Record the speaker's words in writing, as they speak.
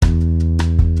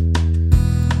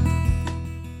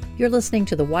You're listening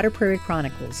to the Water Prairie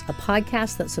Chronicles, a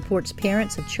podcast that supports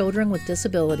parents of children with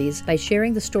disabilities by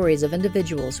sharing the stories of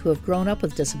individuals who have grown up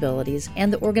with disabilities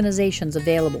and the organizations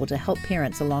available to help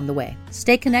parents along the way.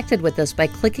 Stay connected with us by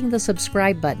clicking the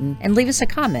subscribe button and leave us a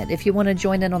comment if you want to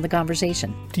join in on the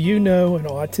conversation. Do you know an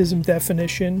autism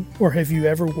definition, or have you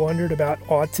ever wondered about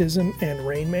autism and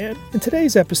Rain Man? In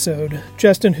today's episode,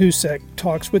 Justin Husek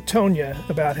talks with Tonya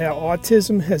about how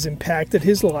autism has impacted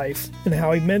his life and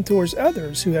how he mentors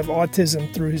others who have autism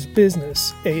through his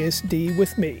business, ASD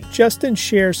with Me. Justin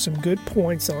shares some good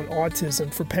points on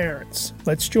autism for parents.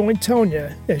 Let's join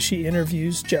Tonya as she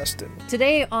interviews Justin.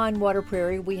 Today on Water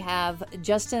Prairie, we have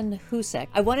Justin Husek.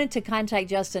 I wanted to contact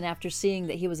Justin after seeing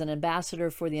that he was an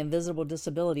ambassador for the Invisible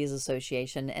Disabilities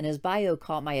Association, and his bio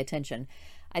caught my attention.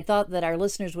 I thought that our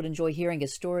listeners would enjoy hearing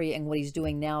his story and what he's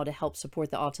doing now to help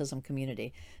support the autism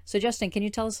community. So Justin, can you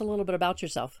tell us a little bit about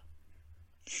yourself?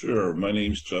 Sure. My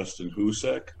name's Justin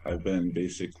Husek. I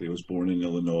was born in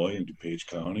Illinois in DuPage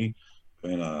County.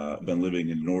 Been living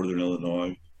in Northern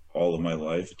Illinois all of my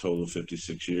life, a total of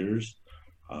 56 years.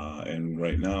 And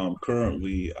right now I'm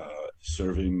currently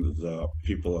serving the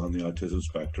people on the autism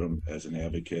spectrum as an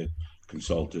advocate,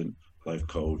 consultant, life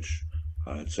coach,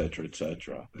 et cetera, et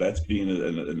cetera. That's being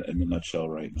in a nutshell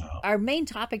right now. Our main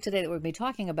topic today that we'll be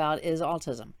talking about is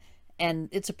autism. And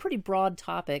it's a pretty broad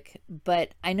topic,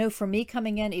 but I know for me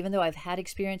coming in, even though I've had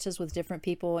experiences with different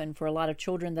people and for a lot of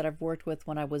children that I've worked with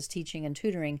when I was teaching and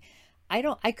tutoring,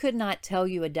 I could not tell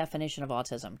you a definition of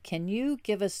autism. Can you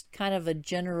give us kind of a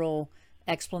general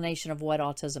explanation of what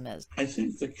autism is? I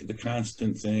think the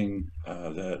constant thing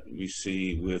that we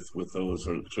see with those,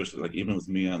 or especially like even with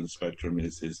me on the spectrum,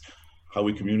 is how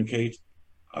we communicate,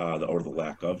 or the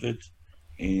lack of it,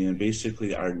 and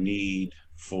basically our need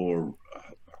for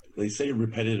they say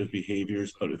repetitive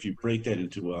behaviors, but if you break that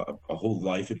into a whole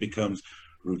life, it becomes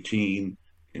routine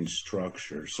and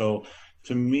structure. So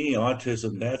to me,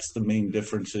 autism, that's the main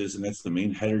differences, and that's the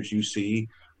main headers you see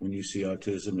when you see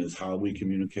autism, is how we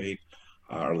communicate,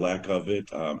 our lack of it,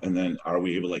 and then are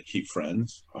we able to keep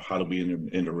friends, or how do we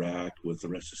interact with the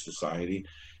rest of society?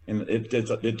 And it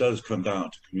does come down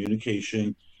to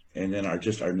communication, and then our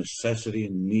necessity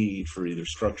and need for either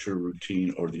structure,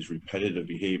 routine, or these repetitive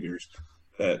behaviors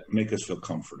that make us feel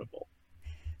comfortable.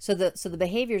 So the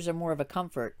behaviors are more of a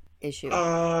comfort issue.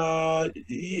 Well,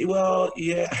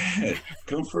 yeah,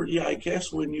 comfort. Yeah, I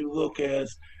guess when you look at,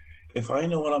 if I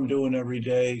know what I'm doing every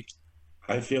day,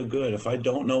 I feel good. If I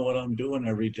don't know what I'm doing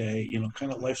every day,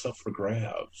 kind of life's up for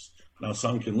grabs. Now,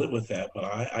 some can live with that, but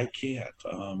I can't.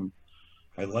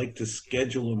 I like to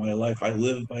schedule in my life. I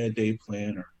live by a day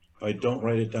planner. If I don't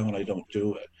write it down, I don't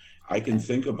do it. I can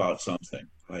think about something.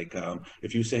 Like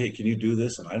if you say, hey, can you do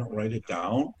this? And I don't write it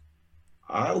down,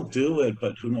 I'll do it,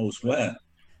 but who knows when.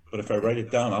 But if I write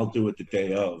it down, I'll do it the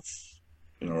day of,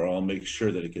 or I'll make sure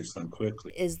that it gets done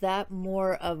quickly. Is that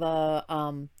more of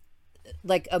a,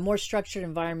 like a more structured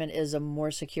environment is a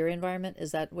more secure environment?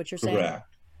 Is that what you're saying?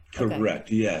 Correct.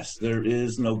 Okay. Yes, there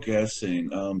is no guessing.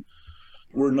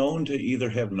 We're known to either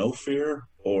have no fear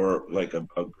or like a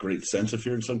great sense of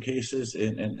fear in some cases.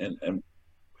 And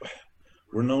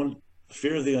we're known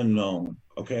fear of the unknown.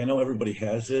 Okay, I know everybody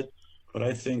has it, but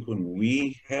I think when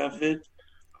we have it,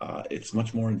 it's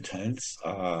much more intense.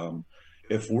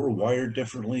 If we're wired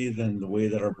differently, then the way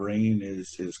that our brain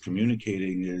is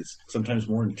communicating is sometimes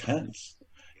more intense,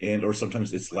 or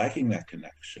sometimes it's lacking that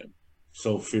connection.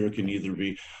 So fear can either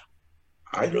be,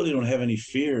 I really don't have any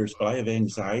fears, but I have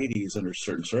anxieties under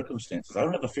certain circumstances. I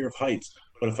don't have a fear of heights,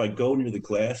 but if I go near the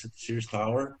glass at the Sears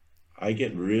Tower, I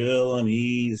get real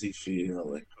uneasy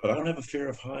feeling, but I don't have a fear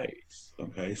of heights.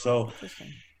 Okay, so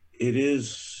it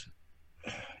is,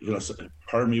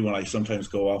 pardon me when I sometimes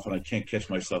go off and I can't catch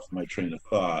myself in my train of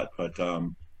thought, but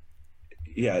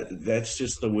yeah, that's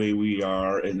just the way we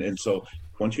are. And so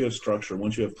once you have structure,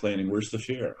 once you have planning, where's the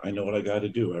fear? I know what I got to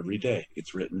do every day.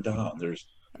 It's written down.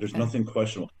 There's nothing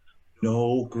questionable.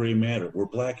 No gray matter. We're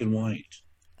black and white.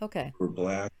 Okay. We're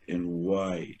black and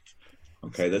white.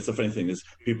 Okay, that's the funny thing is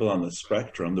people on the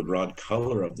spectrum, the broad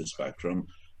color of the spectrum,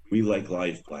 we like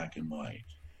life black and white.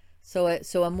 So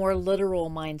a more literal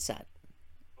mindset.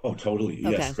 Oh, totally.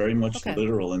 Okay. Yes, very much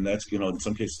literal. And that's, in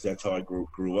some cases, that's how I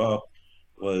grew up,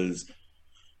 was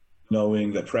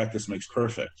knowing that practice makes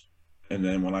perfect. And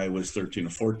then when I was 13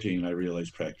 or 14, I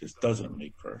realized practice doesn't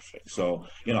make perfect. So,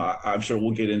 I'm sure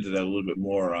we'll get into that a little bit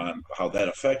more on how that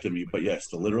affected me. But yes,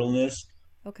 the literalness.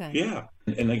 Okay. Yeah.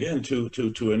 And again,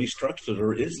 to any structure,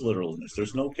 there is literalness.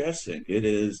 There's no guessing. It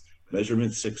is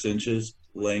measurement 6 inches,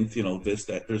 length, this,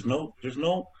 that. There's no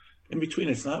in between.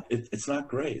 It's not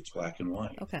gray. It's black and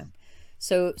white. Okay.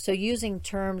 So using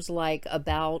terms like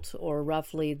about or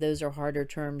roughly, those are harder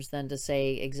terms than to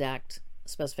say exact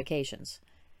specifications.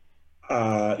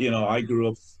 I grew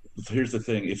up. Here's the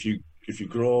thing: if you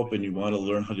grow up and you want to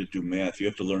learn how to do math, you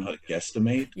have to learn how to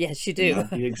guesstimate Yes, you and do.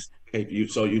 not be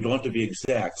so you don't have to be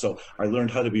exact. So I learned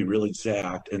how to be real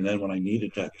exact, and then when I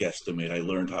needed to guesstimate, I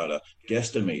learned how to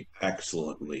guesstimate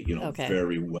excellently, Okay.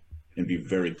 very well and be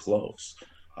very close.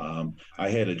 I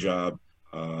had a job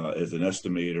as an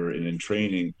estimator, and in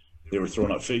training, they were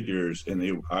throwing out figures,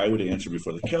 and I would answer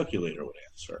before the calculator would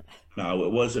answer. Now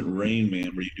it wasn't Rain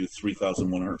Man where you do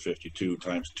 3,152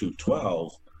 times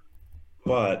 212,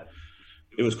 but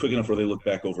it was quick enough where they looked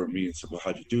back over at me and said, "Well,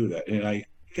 how'd you do that?" And I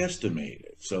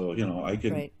guesstimated. So I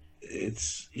can. Right.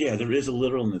 It's yeah, there is a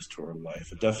literalness to our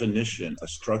life, a definition, a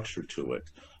structure to it.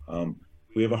 Um,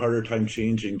 we have a harder time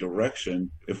changing direction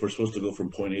if we're supposed to go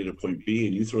from point A to point B,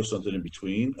 and you throw something in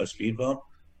between, a speed bump.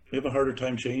 We have a harder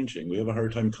time changing. We have a harder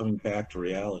time coming back to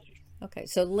reality. Okay.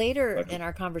 So later Like, in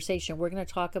our conversation, we're going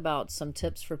to talk about some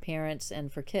tips for parents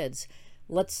and for kids.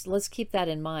 Let's keep that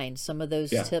in mind. Some of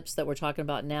those yeah, tips that we're talking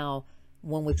about now,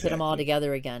 when we put them all exactly.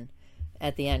 together again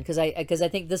at the end, because I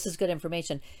think this is good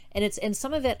information, and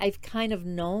some of it I've kind of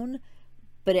known,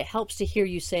 but it helps to hear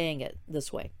you saying it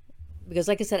this way, because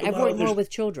like I said, I've Well, worked more there's with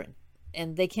children,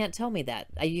 and they can't tell me that.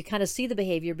 You kind of see the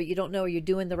behavior, but you don't know, are you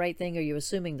doing the right thing, or are you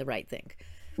assuming the right thing?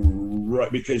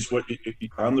 right, because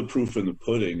I'm the proof in the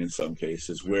pudding in some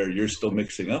cases where you're still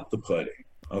mixing up the pudding.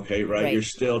 Okay, right? You're Right.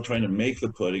 still trying to make the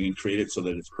pudding and create it so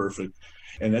that it's perfect.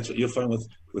 And that's what you'll find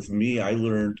with me. I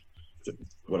learned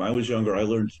when I was younger, I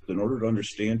learned in order to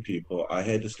understand people, I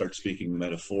had to start speaking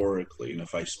metaphorically. And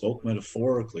if I spoke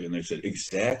metaphorically and they said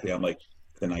exactly, I'm like,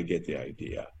 then I get the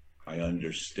idea. I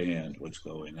understand what's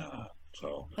going on.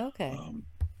 So, Okay. um,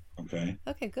 okay.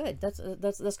 Okay, good.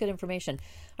 That's good information.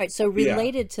 All right, so Yeah.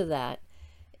 related to that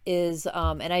is,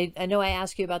 and I know I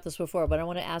asked you about this before, but I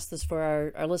want to ask this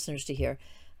for our listeners to hear.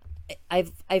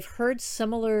 I've heard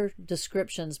similar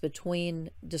descriptions between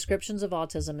descriptions of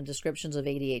autism and descriptions of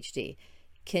ADHD.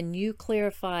 Can you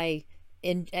clarify?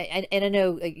 And I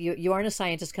know you aren't a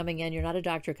scientist coming in, you're not a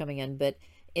doctor coming in, but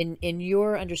in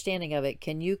your understanding of it,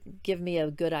 can you give me a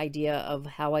good idea of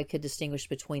how I could distinguish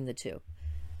between the two?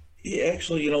 Yeah,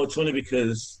 actually, it's funny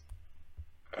because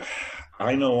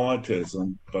I know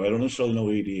autism, but I don't necessarily know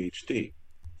ADHD.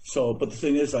 So, but the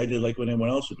thing is, I did like what anyone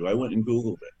else would do. I went and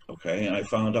Googled it, okay, and I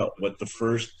found out what the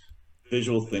first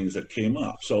visual things that came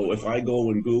up. So if I go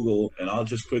and Google, and I'll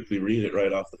just quickly read it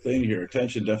right off the thing here: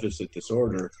 attention deficit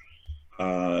disorder,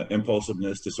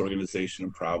 impulsiveness, disorganization,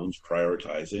 and problems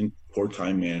prioritizing, poor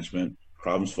time management,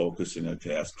 problems focusing on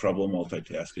tasks, trouble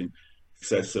multitasking,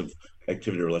 excessive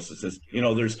activity or restlessness.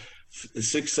 There's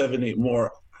six, seven, eight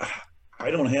more. I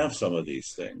don't have some of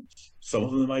these things. Some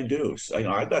of them I do. So,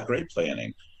 I've got great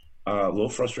planning. A little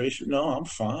frustration. No, I'm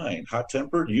fine. Hot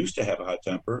tempered. Used to have a hot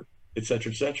temper, et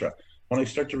cetera, et cetera. When I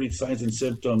start to read signs and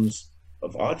symptoms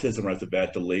of autism right off the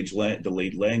bat, delayed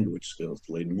language skills,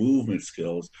 delayed movement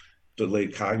skills,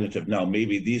 delayed cognitive. Now,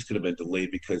 maybe these could have been delayed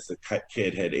because the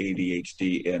kid had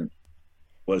ADHD and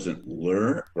wasn't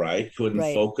learn right, couldn't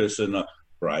Right. focus enough,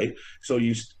 right. So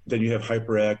then you have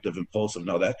hyperactive, impulsive.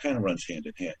 Now that kind of runs hand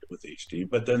in hand with HD.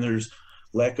 But then there's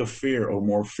lack of fear or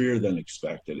more fear than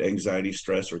expected, anxiety,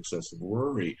 stress, or excessive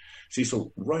worry. See,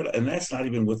 so right, and that's not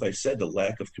even what I said. The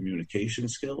lack of communication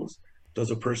skills. Does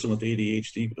a person with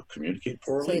ADHD communicate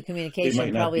So the poorly? They communication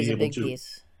might not probably is be a able big to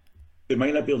piece. they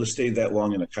might not be able to stay that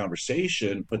long in a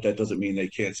conversation, but that doesn't mean they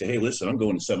can't say, "Hey, listen, I'm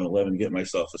going to 7-Eleven, get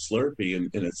myself a Slurpee,"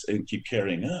 and keep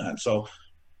carrying on. So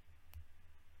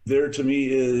there, to me,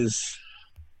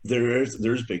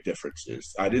 there's big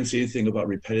differences. I didn't see anything about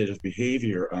repetitive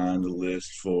behavior on the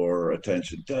list for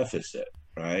attention deficit.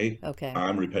 Right? Okay.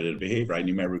 I'm repetitive behavior. I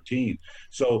need my routine.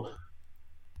 So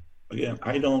again,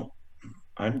 I don't.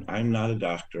 I'm not a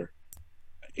doctor.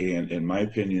 And my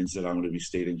opinions that I'm going to be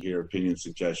stating here, opinions,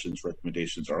 suggestions,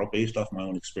 recommendations, are all based off my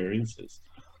own experiences.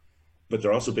 But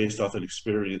they're also based off of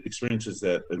experiences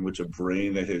that in which a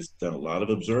brain that has done a lot of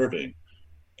observing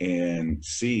and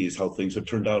sees how things have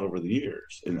turned out over the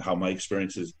years and how my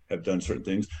experiences have done certain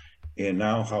things. And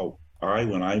now how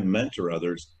when I mentor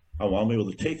others, how I'm able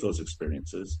to take those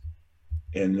experiences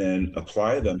and then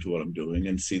apply them to what I'm doing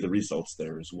and see the results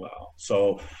there as well.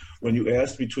 So when you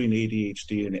asked between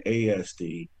ADHD and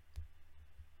ASD,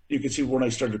 you can see when I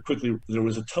started quickly, there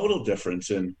was a total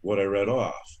difference in what I read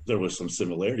off. There was some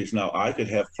similarities. Now I could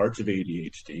have parts of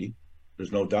ADHD.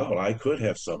 There's no doubt I could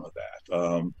have some of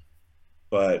that.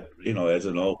 But as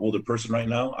an older person right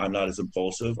now, I'm not as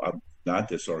impulsive. I'm not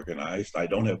disorganized. I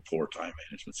don't have poor time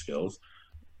management skills.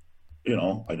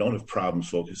 I don't have problems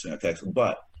focusing on tasks.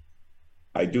 But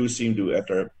I do seem to,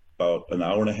 after about an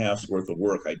hour and a half's worth of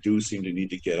work, I do seem to need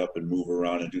to get up and move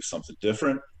around and do something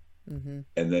different Hmm.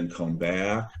 and then come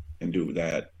back and do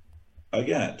that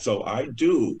again. So I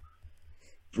do,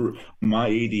 for my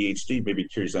ADHD maybe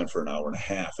carries on for an hour and a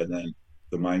half and then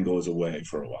the mind goes away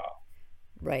for a while.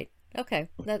 Right. Okay.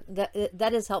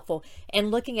 That is helpful. And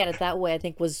looking at it that way, I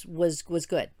think was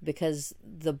good because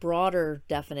the broader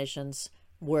definitions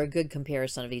were a good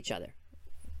comparison of each other.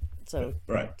 So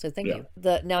Right. so thank Yeah. you.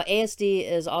 The now ASD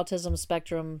is autism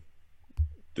spectrum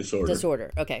Disorder.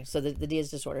 disorder. Okay, so the D is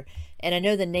disorder, and I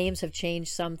know the names have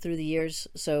changed some through the years.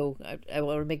 So I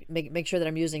want to make sure that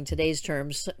I'm using today's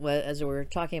terms as we're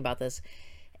talking about this.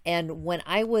 And when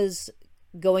I was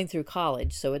going through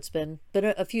college, so it's been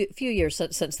a few years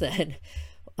since then.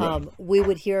 Right. We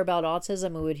would hear about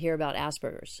autism. We would hear about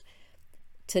Asperger's.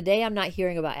 Today, I'm not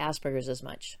hearing about Asperger's as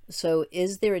much. So,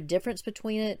 is there a difference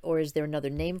between it, or is there another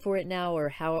name for it now, or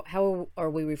how are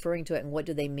we referring to it, and what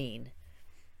do they mean?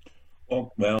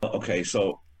 Well, okay.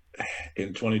 So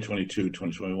in 2022,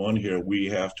 2021 here, we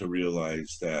have to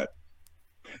realize that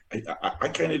I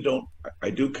kind of don't, I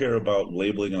do care about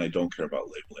labeling and I don't care about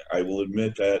labeling. I will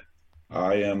admit that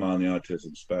I am on the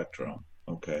autism spectrum.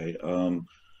 Okay.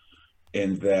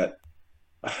 And that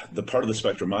the part of the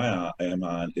spectrum I am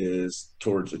on is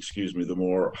towards, excuse me, the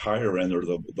more higher end or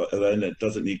the end that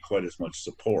doesn't need quite as much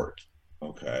support.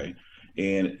 Okay.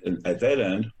 And at that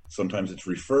end, sometimes it's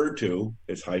referred to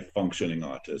as high functioning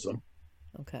autism,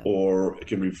 Okay. or it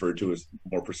can be referred to as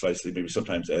more precisely, maybe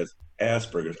sometimes as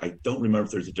Asperger's. I don't remember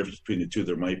if there's a difference between the two.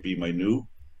 There might be minute,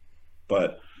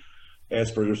 but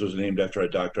Asperger's was named after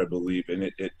a doctor, I believe, and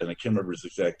I can't remember his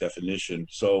exact definition.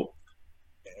 So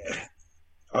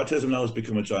autism now has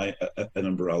become a giant an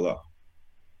umbrella,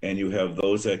 and you have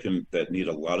those that need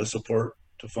a lot of support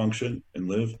to function and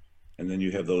live, and then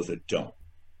you have those that don't.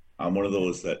 I'm one of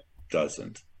those that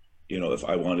doesn't. If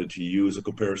I wanted to use a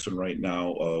comparison right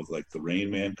now of like the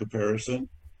Rain Man comparison,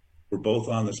 we're both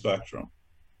on the spectrum.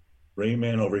 Rain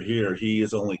Man over here, he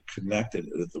is only connected,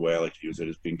 the way I like to use it,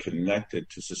 is being connected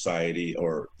to society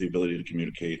or the ability to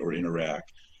communicate or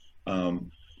interact.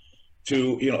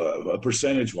 To a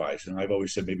percentage wise, and I've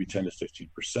always said maybe 10 to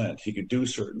 15%. He could do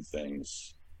certain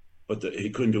things, but he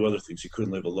couldn't do other things. He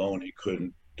couldn't live alone. He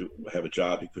couldn't have a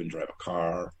job. He couldn't drive a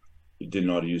car. He didn't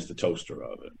know how to use the toaster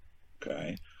oven.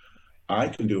 Okay. I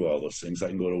can do all those things. I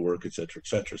can go to work, et cetera, et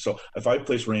cetera. So if I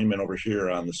place Rainman over here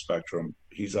on the spectrum,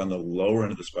 he's on the lower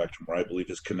end of the spectrum where I believe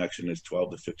his connection is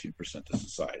 12 to 15% to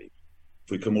society.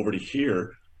 If we come over to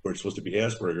here, where it's supposed to be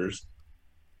Asperger's,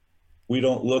 we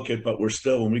don't look at, but we're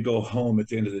still, when we go home at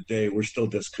the end of the day, we're still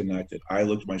disconnected. I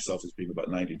look at myself as being about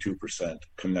 92%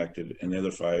 connected, and the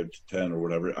other 5 to 10 or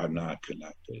whatever, I'm not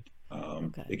connected.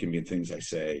 Okay. It can be in things I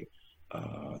say,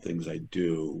 things I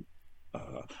do.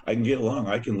 I can get along,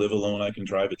 I can live alone, I can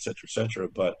drive, et cetera,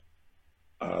 but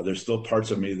there's still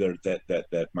parts of me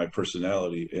that my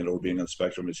personality and or being on the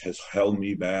spectrum has held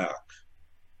me back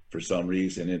for some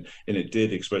reason. And it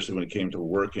did, especially when it came to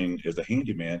working as a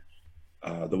handyman.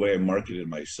 The way I marketed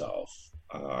myself.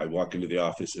 I walk into the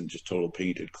office in just total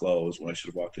painted clothes when I should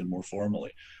have walked in more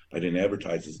formally. I didn't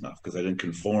advertise as enough because I didn't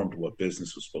conform to what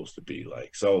business was supposed to be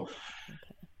like. So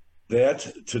that,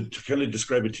 to kind of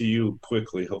describe it to you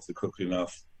quickly, hopefully quickly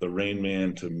enough, the Rain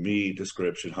Man to me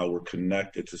description, how we're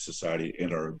connected to society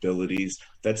and our abilities,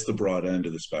 that's the broad end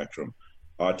of the spectrum.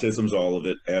 Autism's all of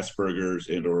it, Asperger's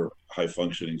and or high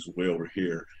functioning is way over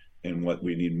here, and what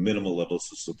we need minimal levels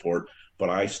of support. But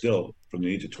I still, from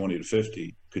the age of 20 to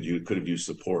 50, could have used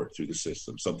support through the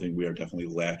system, something we are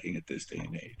definitely lacking at this day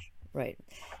and age. Right.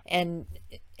 And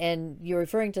you're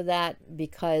referring to that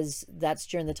because that's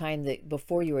during the time that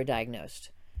before you were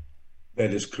diagnosed.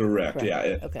 That is correct. Correct.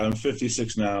 Yeah, Okay. I'm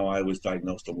 56 now. I was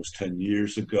diagnosed almost 10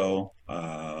 years ago,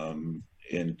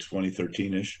 in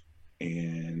 2013ish,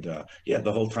 and yeah,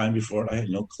 the whole time before it, I had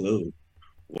no clue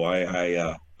why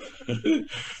I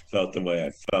felt the way I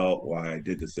felt, why I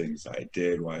did the things I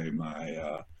did, why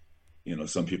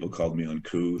some people called me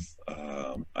uncouth.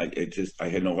 I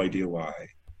had no idea why,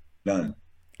 none,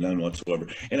 none whatsoever.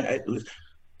 And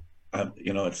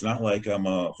it's not like I'm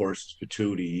a horse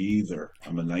patootie either.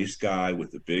 I'm a nice guy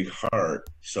with a big heart,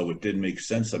 so it didn't make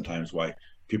sense sometimes why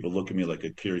people look at me like a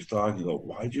curious dog and go,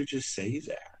 "Why'd you just say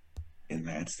that?" And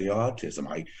that's the autism.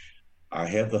 I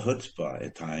have the chutzpah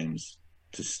at times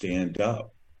to stand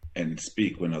up and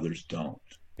speak when others don't,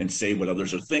 and say what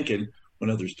others are thinking when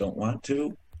others don't want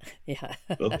to. Yeah.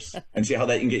 Oops. And see how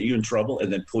that can get you in trouble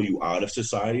and then pull you out of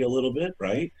society a little bit,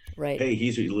 right? Right. Hey,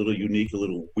 he's a little unique, a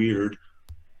little weird.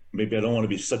 Maybe I don't want to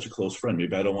be such a close friend.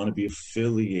 Maybe I don't want to be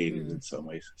affiliated in some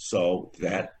ways. So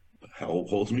that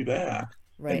holds me back.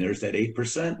 And Right. there's that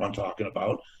 8% I'm talking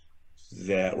about,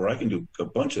 that where I can do a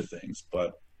bunch of things,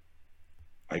 but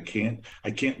I can't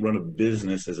run a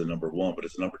business as a number one, but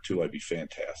as a number two, I'd be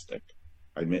fantastic.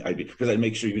 I'd be, because I'd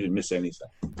make sure you didn't miss anything.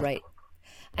 Right.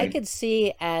 I Right? could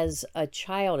see as a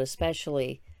child,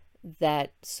 especially,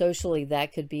 that socially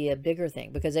that could be a bigger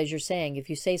thing because, as you're saying, if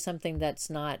you say something that's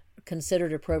not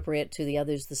considered appropriate to the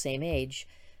others the same age,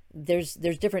 there's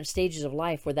different stages of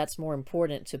life where that's more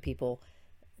important to people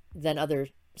than other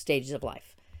stages of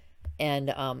life. And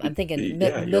I'm thinking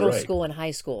Yeah, you're middle right. school and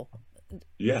high school.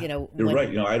 Yeah, You know you're when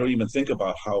right. I don't even think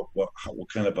about what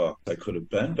kind of a I could have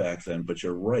been back then, but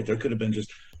you're right. There could have been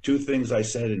just two things I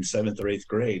said in seventh or eighth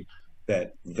grade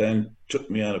that then took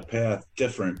me on a path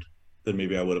different than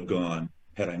maybe I would have gone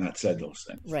had I not said those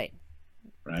things. right,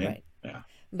 Right? right. Yeah.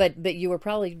 But you were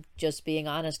probably just being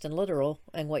honest and literal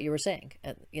in what you were saying.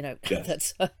 Yes.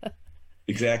 That's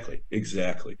Exactly.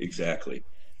 Exactly. Exactly.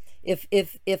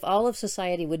 if all of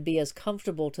society would be as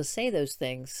comfortable to say those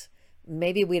things,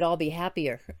 maybe we'd all be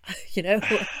happier. you know,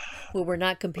 where we're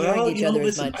not comparing Well, each other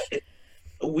as listen, much.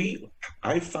 we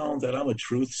I found that I'm a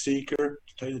truth seeker,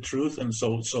 to tell you the truth, and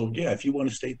so yeah, if you want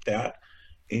to state that,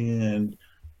 and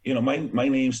my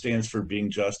name stands for being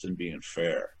just and being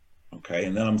fair. Okay,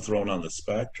 and then I'm thrown on the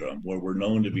spectrum where we're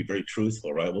known to be very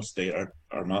truthful, right? We'll state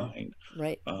our mind.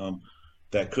 Right, um,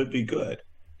 that could be good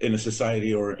in a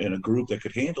society or in a group that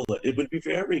could handle it. It would be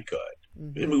very good. I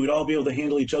hmm, mean, we'd all be able to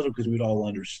handle each other because we'd all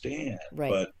understand. right.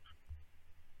 But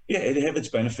yeah, it'd have its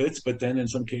benefits, but then in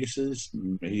some cases,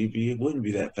 maybe it wouldn't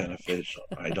be that beneficial.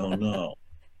 I don't know.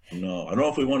 No, I don't know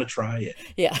if we want to try it.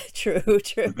 Yeah, true,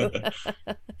 true.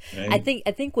 Right?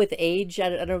 I think with age, I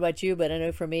don't know about you, but I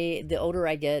know for me, the older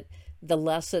I get, the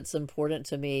less it's important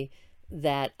to me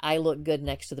that I look good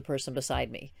next to the person beside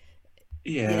me.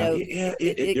 You Yeah, know, yeah.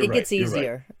 it You're right. gets You're right.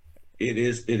 easier. It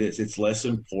is. It is. It's less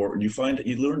important. You find that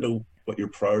you learn to what your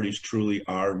priorities truly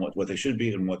are and what they should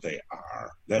be and what they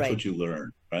are. That's Right. what you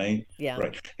learn, right? Yeah.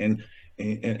 Right. And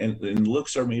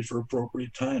looks are made for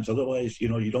appropriate times. Otherwise, you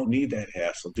don't need that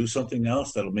hassle. Do something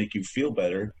else that'll make you feel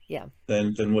better Yeah.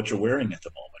 than what you're wearing at the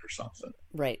moment or something.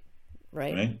 Right.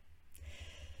 Right. Right?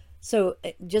 So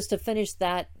just to finish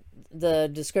that, the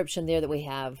description there that we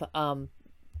have,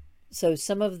 so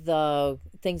some of the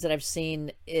things that I've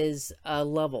seen is a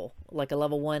level, like a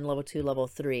level one, level two, level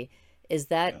three. Is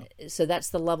that Yeah. so? That's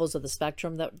the levels of the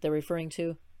spectrum that they're referring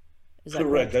to. Is that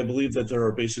Correct. correct? I believe that there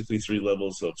are basically three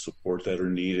levels of support that are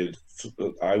needed.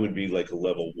 I would be like a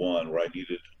level one where I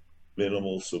needed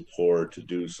minimal support to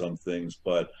do some things,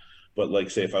 but like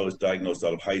say if I was diagnosed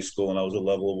out of high school and I was a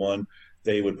level one,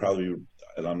 they would probably,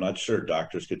 and I'm not sure,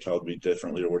 doctors could tell me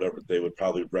differently or whatever, they would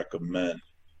probably recommend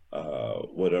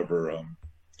whatever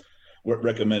what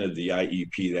recommended the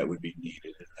IEP that would be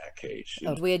needed in that case.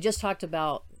 Oh, we had just talked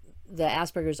about the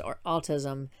Asperger's or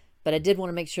autism, but I did want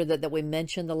to make sure that we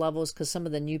mentioned the levels because some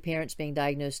of the new parents being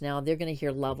diagnosed now, they're going to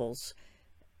hear levels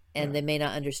and Yeah. they may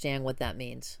not understand what that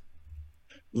means.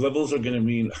 Levels are going to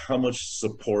mean how much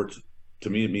support. To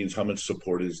me, it means how much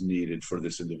support is needed for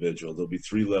this individual. There'll be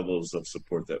three levels of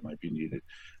support that might be needed.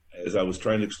 As I was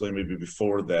trying to explain maybe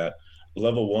before that,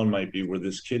 level one might be where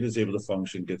this kid is able to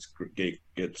function, gets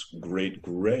great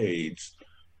grades,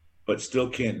 but still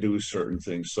can't do certain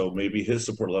things. So maybe his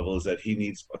support level is that he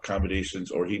needs accommodations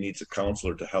or he needs a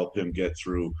counselor to help him get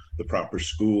through the proper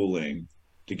schooling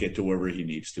to get to wherever he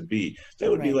needs to be. That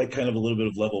would be Right. like kind of a little bit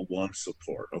of level one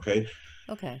support. Okay,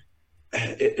 Okay.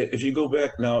 if you go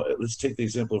back now, let's take the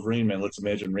example of Rain Man. Let's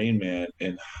imagine Rain Man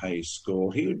in high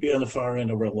school. He would be on the far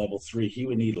end of level three. He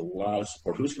would need a lot of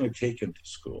support. Who's going to take him to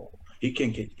school? He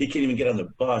can't even get on the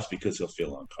bus because he'll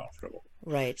feel uncomfortable.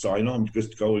 Right. So I know I'm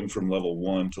just going from level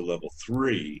one to level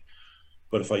three,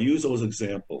 but if I use those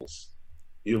examples,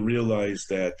 you'll realize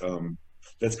that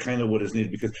that's kind of what is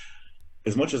needed. Because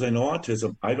as much as I know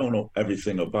autism, I don't know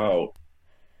everything about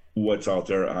what's out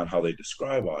there on how they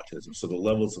describe autism. So the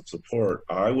levels of support,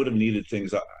 I would have needed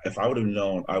things. If I would have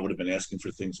known, I would have been asking for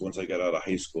things once I got out of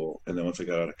high school and then once I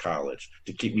got out of college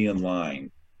to keep me in line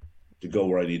to go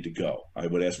where I need to go. I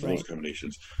would ask for those Right.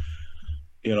 accommodations.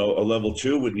 A level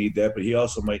two would need that, but he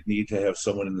also might need to have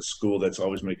someone in the school that's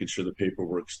always making sure the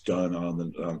paperwork's done all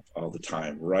the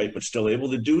time, right? But still able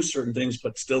to do certain things,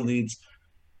 but still needs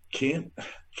can't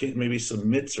can't maybe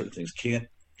submit certain things, can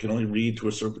only read to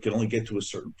a certain, can only get to a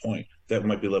certain point. That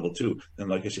might be level two. And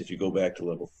like I said, if you go back to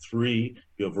level three,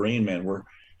 you have Rain Man where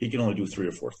he can only do three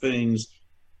or four things.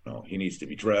 He needs to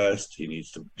be dressed, he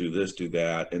needs to do this, do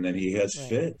that, and then he has Right.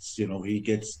 fits. He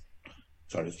gets,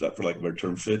 sorry for lack of a better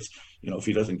term, fits. If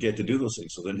he doesn't get to do those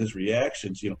things, so then his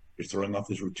reactions, you're throwing off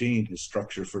his routine, his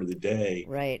structure for the day.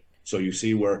 Right. So you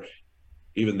see where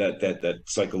even that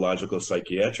psychological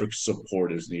psychiatric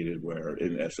support is needed, where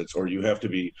in essence, or you have to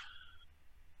be,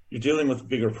 you're dealing with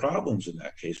bigger problems in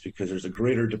that case because there's a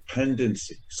greater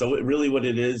dependency. So it really, what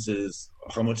it is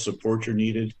how much support you're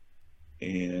needed,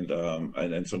 and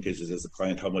in some cases as a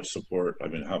client, how much support, I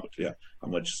mean, how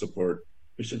much support,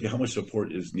 basically how much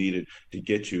support is needed to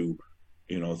get you,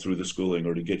 through the schooling,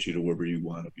 or to get you to wherever you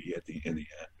want to be in the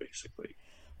end, basically.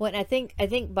 Well, and I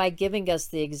think by giving us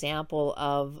the example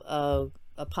of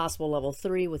a possible level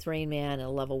 3 with Rain Man and a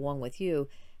level 1 with you,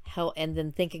 how, and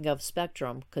then thinking of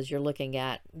spectrum, because you're looking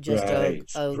at just Right,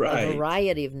 a right,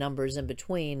 variety of numbers in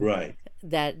between. right,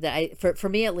 For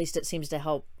me at least, it seems to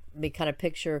help me kind of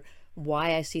picture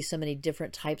why I see so many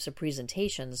different types of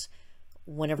presentations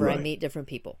whenever I right, meet different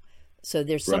people. So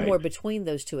there's right. somewhere between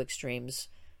those two extremes,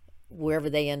 wherever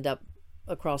they end up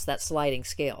across that sliding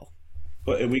scale.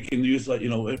 But we can use, like,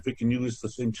 if we can use the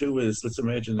thing too, is let's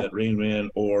imagine that Rain Man,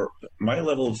 or my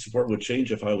level of support would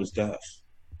change if I was deaf.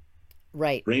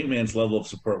 Right, Rain Man's level of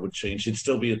support would change. He'd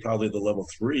still be at probably the level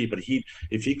 3, but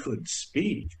if he couldn't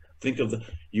speak, think of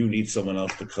you need someone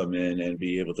else to come in and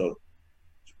be able to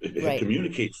right,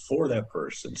 communicate for that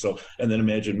person. So, and then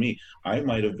imagine me. I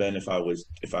might have been, if I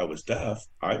was deaf,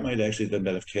 I might actually then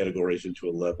have categorized into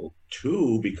a level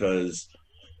 2 because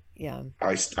yeah,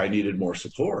 I needed more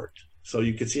support. So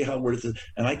you can see how worth it.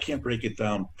 And I can't break it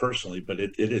down personally, but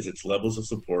it's levels of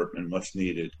support and what's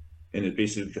needed. And it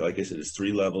basically, like I said, it's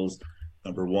 3 levels.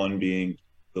 Number 1 being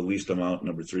the least amount,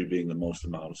 number 3 being the most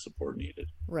amount of support needed.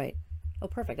 right. Oh,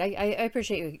 perfect. I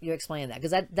appreciate you explaining that,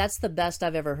 because that's the best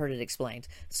I've ever heard it explained.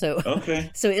 So,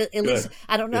 Okay, so at least good,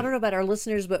 I good, don't know about our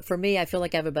listeners, but for me, I feel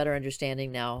like I have a better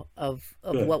understanding now of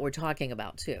good, what we're talking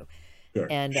about too. sure,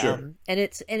 sure. And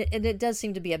it does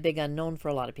seem to be a big unknown for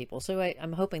a lot of people. So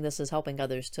I'm hoping this is helping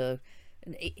others to,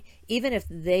 even if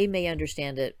they may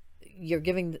understand it, you're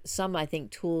giving some, I think,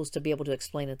 tools to be able to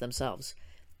explain it themselves.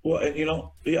 Well, and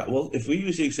yeah. Well, if we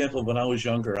use the example of when I was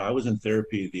younger, I was in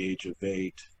therapy at the age of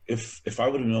 8. If I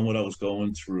would have known what I was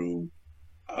going through,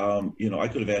 I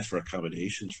could have asked for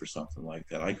accommodations for something like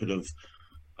that. I could have.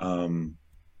 Um,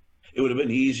 it would have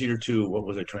been easier to. What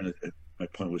was I trying to? My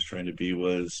point was trying to be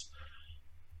was,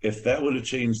 if that would have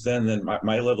changed then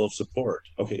my level of support.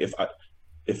 Okay,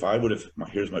 if I would have.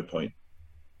 Here's my point.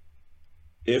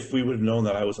 If we would have known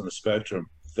that I was on the spectrum,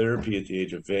 therapy at the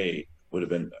age of 8 would have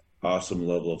been awesome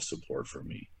level of support for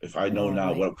me. If I know Oh, now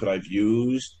right, what could I've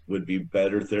used would be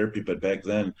better therapy, but back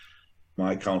then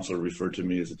my counselor referred to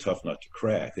me as a tough nut to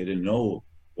crack. They didn't know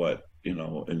what, in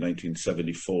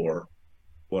 1974,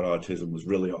 what autism was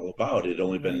really all about. It had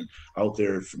only right. been out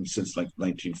there since like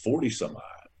 1940 some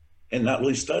odd, and not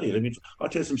really studied. I mean,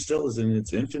 autism still is in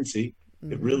its infancy. It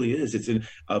Mm-hmm. really is. It's in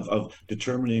of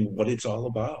determining what it's all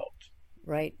about.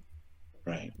 Right.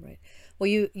 Right. Right. Well,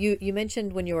 you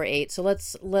mentioned when you were 8, so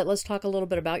let's talk a little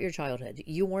bit about your childhood.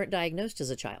 You weren't diagnosed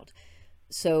as a child,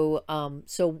 so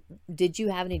did you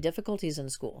have any difficulties in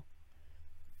school?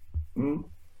 Mm-hmm.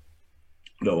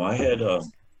 No, I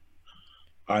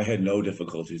had no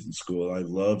difficulties in school. I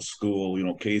loved school,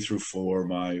 K through 4.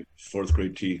 My fourth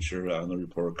grade teacher on the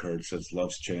report card says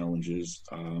loves challenges.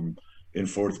 In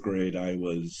fourth grade, I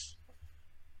was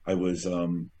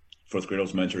fourth grade. I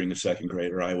was mentoring a second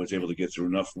grader. I was able to get through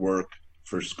enough work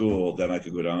for school that I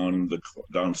could go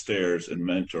downstairs and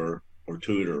mentor or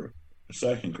tutor a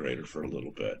second grader for a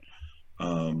little bit.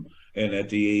 Um, and at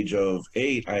the age of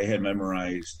 8, I had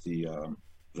memorized the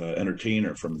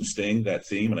entertainer from the Sting, that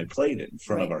theme, and I played it in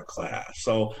front of Right. our class.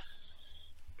 So,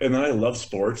 and then I loved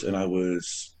sports, and I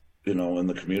was, in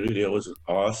the community, I was an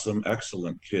awesome,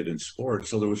 excellent kid in sports.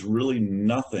 So there was really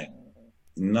nothing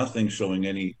showing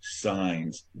any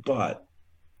signs. But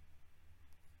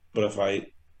if I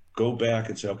go back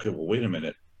and say, okay, well, wait a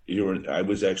minute, I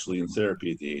was actually in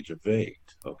therapy at the age of 8.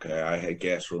 Okay, I had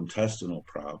gastrointestinal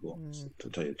problems. Mm, To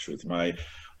tell you the truth,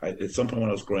 at some point when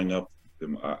I was growing up,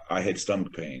 I had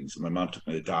stomach pains. My mom took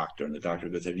me to the doctor, and the doctor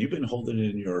goes, "Have you been holding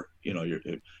it in you're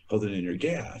holding it in your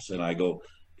gas?" And I go,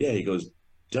 "Yeah." He goes,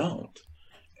 "Don't."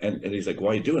 And he's like,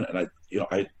 "Why are you doing it?" And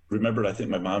I remembered, I think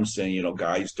my mom saying,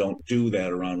 guys don't do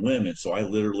that around women. So I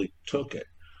literally took it.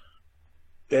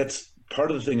 That's part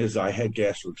of the thing, is I had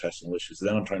gastrointestinal issues.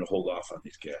 Then I'm trying to hold off on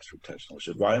these gastrointestinal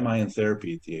issues. Why am I in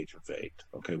therapy at the age of 8?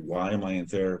 Okay, why am I in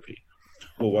therapy?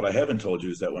 Well, what I haven't told you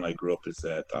is that when I grew up, is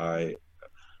that I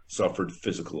suffered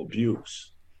physical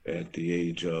abuse at the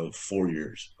age of 4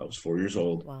 years. I was 4 years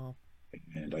old, wow.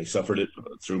 and I suffered it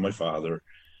through my father.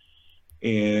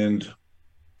 And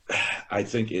I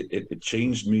think it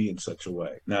changed me in such a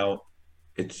way. Now,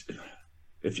 it's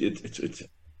if it, it's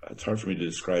it's hard for me to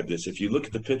describe this. If you look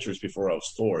at the pictures before I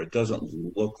was 4, it doesn't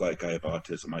look like I have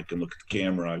autism. I can look at the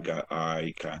camera, I've got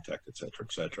eye contact, et cetera,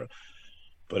 et cetera.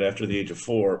 But after the age of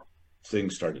 4,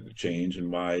 things started to change.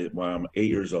 And while I'm 8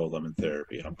 years old, I'm in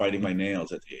therapy and I'm biting my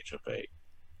nails at the age of 8.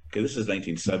 Okay, this is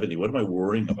 1970. What am I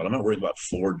worrying about? I'm not worrying about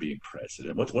Ford being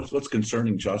president. What's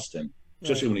concerning Justin,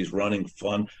 especially Right. when he's running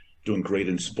fun, doing great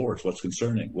in sports? What's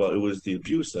concerning? Well, it was the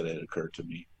abuse that had occurred to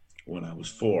me when I was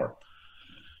 4.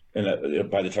 And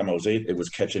by the time I was 8, it was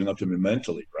catching up to me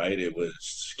mentally, right? It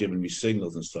was giving me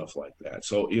signals and stuff like that.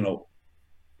 So,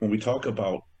 when we talk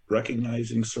about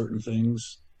recognizing certain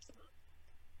things,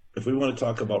 if we want to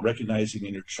talk about recognizing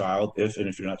in your child, if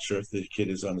you're not sure if the kid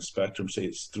is on the spectrum, say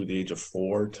it's through the age of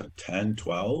 4 to 10,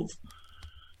 12,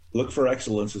 look for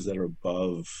excellences that are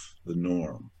above the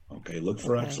norm. Okay. Look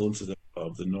for Okay. excellences that are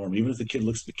above the norm. Even if the kid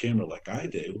looks at the camera like I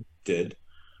did,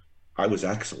 I was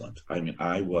excellent. I mean,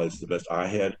 I was the best. I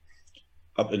had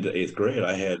up into 8th grade,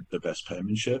 I had the best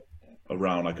penmanship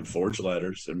around. I could forge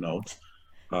letters and notes.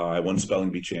 I won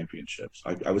spelling bee championships.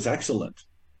 I was excellent.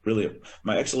 Really,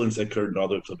 my excellence occurred all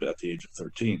the way up to about the age of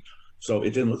 13. So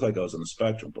it didn't look like I was on the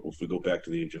spectrum. But if we go back to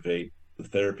the age of 8, the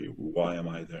therapy, why am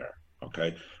I there?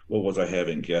 Okay. What was I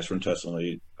having?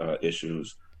 Gastrointestinal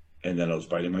issues. And then I was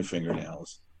biting my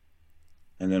fingernails.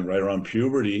 And then right around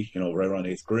puberty, right around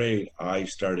 8th grade, I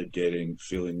started getting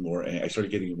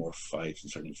more fights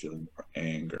and started feeling more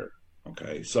anger.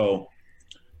 Okay. So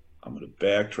I'm going to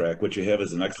backtrack. What you have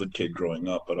is an excellent kid growing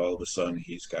up, but all of a sudden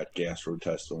he's got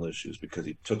gastrointestinal issues because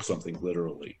he took something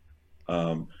literally.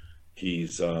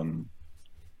 He's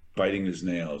biting his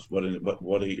nails. What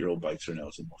 8-year-old bites their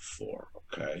nails before?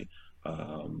 Okay.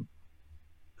 Um,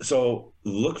 so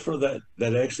look for that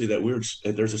actually that weird.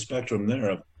 There's a spectrum there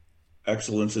of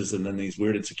excellences and then these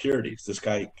weird insecurities. This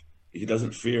guy, he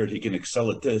doesn't fear it. He can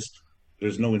excel at this.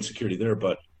 There's no insecurity there,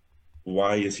 but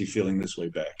why is he feeling this way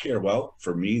back here? Well,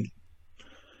 for me,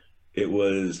 it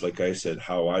was like I said,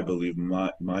 how I believe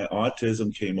my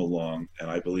autism came along, and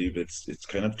I believe it's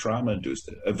kind of trauma induced.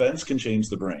 Events can change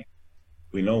the brain.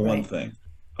 We know one Right. thing: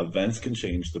 events can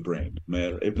change the brain.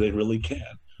 Matter if they really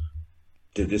can.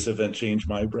 Did this event change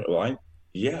my brain? Well,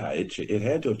 yeah, it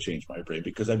had to have changed my brain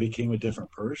because I became a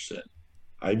different person.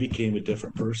 I became a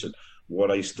different person.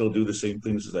 Would I still do the same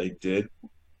things as I did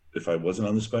if I wasn't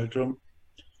on the spectrum?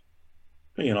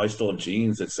 I still have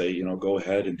genes that say, go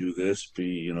ahead and do this,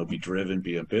 be driven,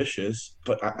 be ambitious.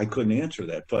 But I couldn't answer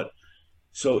that. But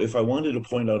so if I wanted to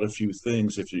point out a few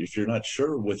things, if you're not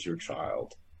sure with your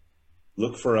child,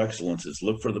 look for excellences,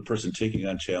 look for the person taking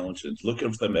on challenges, look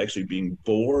at them actually being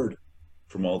bored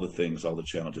from all the things, all the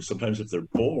challenges. Sometimes if they're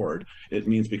bored, it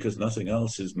means because nothing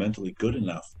else is mentally good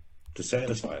enough to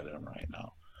satisfy them right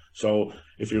now. So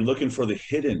if you're looking for the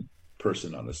hidden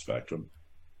person on the spectrum,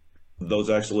 those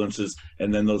excellences,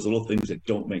 and then those little things that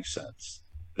don't make sense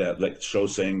that like show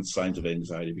saying signs of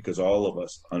anxiety, because all of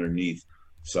us underneath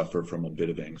suffer from a bit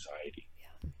of anxiety,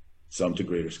 some to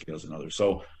greater scales than others.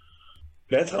 So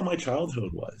that's how my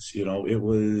childhood was. It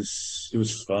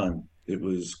was fun. It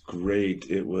was great.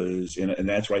 It was, and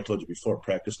that's why I told you before,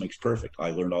 practice makes perfect.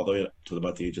 I learned all the way up to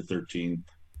about the age of 13,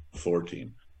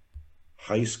 14.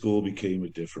 High school became a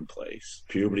different place.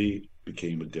 Puberty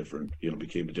became a different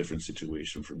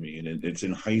situation for me. And it's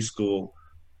in high school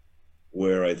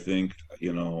where I think,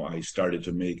 I started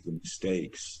to make the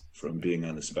mistakes from being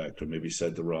on the spectrum, maybe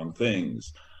said the wrong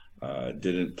things,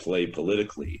 didn't play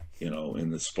politically,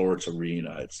 in the sports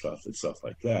arena and stuff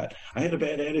like that. I had a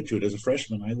bad attitude as a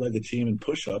freshman. I led the team in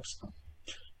push-ups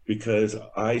because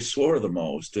I swore the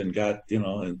most and got,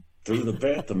 and threw the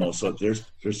bat the most. So there's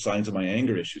signs of my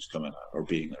anger issues coming out or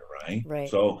being there, right? Right.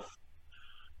 So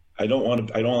I don't want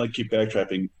to keep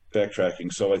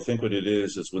backtracking. So I think what it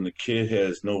is when the kid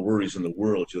has no worries in the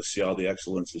world, you'll see all the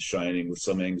excellence is shining with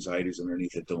some anxieties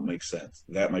underneath that don't make sense.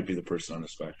 That might be the person on the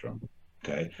spectrum.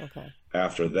 Okay. Okay.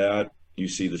 After that, you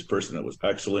see this person that was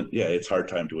excellent. Yeah, it's hard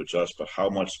time to adjust, but how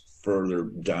much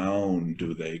further down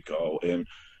do they go?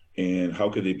 And how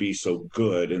could they be so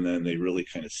good and then they really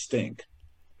kind of stink?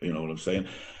 You know what I'm saying?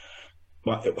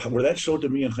 But where that showed to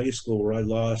me in high school, where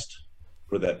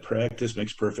that practice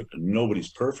makes perfect, and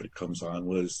nobody's perfect comes on,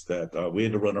 was that we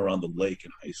had to run around the lake in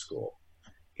high school,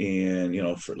 and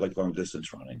for like long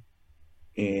distance running.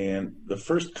 And the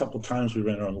first couple times we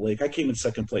ran around the lake, I came in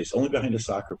second place, only behind a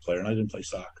soccer player, and I didn't play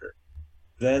soccer.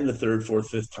 Then the third, fourth,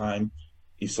 fifth time,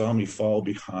 he saw me fall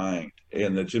behind,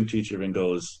 and the gym teacher even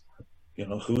goes,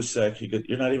 Husek,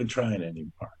 you're not even trying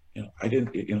anymore.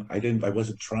 I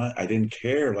wasn't trying. I didn't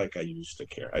care like I used to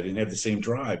care. I didn't have the same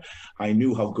drive. I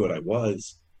knew how good I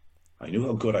was. I knew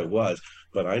how good I was,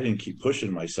 but I didn't keep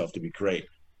pushing myself to be great.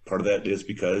 Part of that is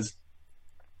because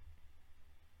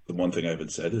the one thing I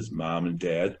haven't said is mom and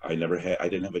dad. I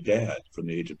didn't have a dad from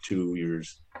the age of 2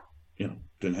 years.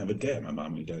 Didn't have a dad. My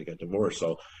mom and dad got divorced.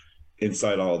 So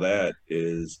inside all that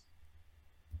is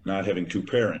not having two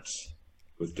parents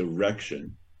with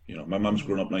direction. My mom's Hmm.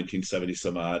 grown up 1970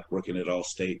 some odd, working at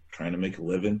Allstate, trying to make a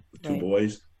living with two Right.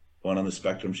 boys, one on the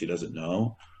spectrum she doesn't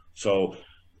know. So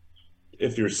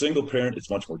if you're a single parent, it's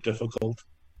much more difficult.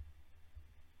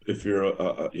 If you're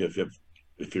if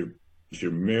you're if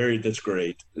you're married, that's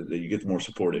great. You get more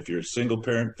support. If you're a single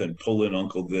parent, then pull in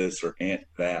uncle this or aunt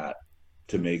that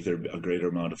to make there a greater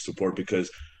amount of support, because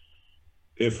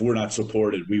if we're not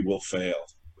supported, we will fail.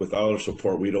 Without our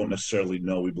support, we don't necessarily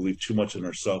know. We believe too much in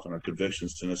ourselves and our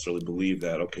convictions to necessarily believe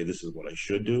that, okay, this is what I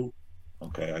should do.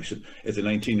 Okay, I should, as a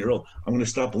 19-year-old, I'm going to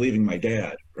stop believing my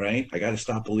dad, right? I got to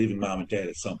stop believing mom and dad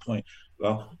at some point.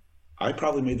 Well, I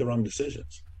probably made the wrong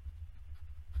decisions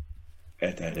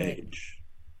at that Right. age.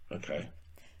 Okay.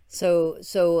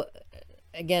 So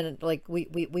again, like we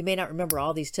may not remember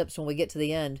all these tips when we get to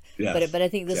the end, but Yes, I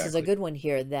think this is a exactly. good one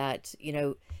here that,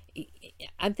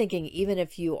 I'm thinking even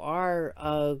if you are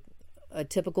a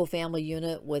typical family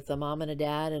unit with a mom and a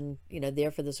dad and,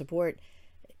 there for the support,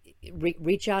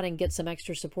 reach out and get some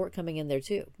extra support coming in there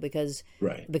too,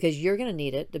 Right, because you're going to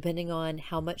need it depending on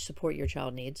how much support your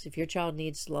child needs. If your child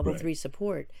needs level right, 3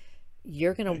 support,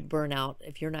 you're going to right, burn out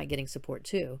if you're not getting support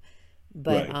too.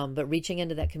 right, But reaching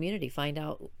into that community, find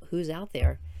out who's out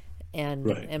there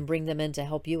right. and bring them in to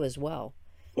help you as well.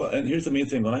 Well, and here's the main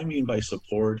thing. What I mean by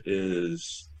support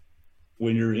is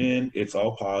when you're in, it's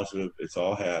all positive, it's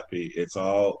all happy, it's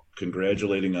all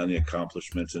congratulating on the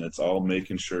accomplishments, and it's all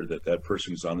making sure that that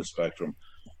person who's on the spectrum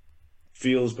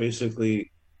feels basically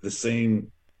the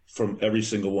same from every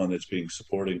single one that's being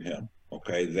supporting him.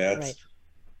 Okay, that's Right.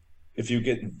 if you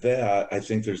get that, I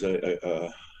think there's a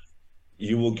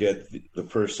you will get the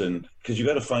person, because you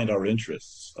got to find our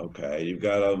interests. Okay, you've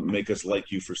got to make us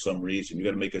like you for some reason. You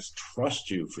got to make us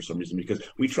trust you for some reason, because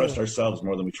we trust True. ourselves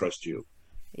more than we trust you.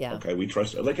 Yeah. Okay, we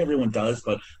trust, like everyone does,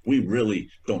 but we really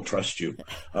don't trust you,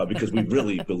 because we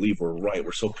really believe we're right.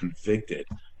 We're so convicted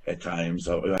at times.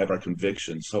 We have our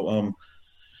convictions. So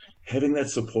having that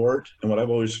support, and what I've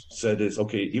always said is,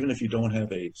 okay, even if you don't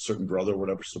have a certain brother or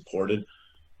whatever supported,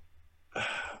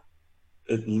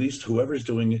 at least whoever's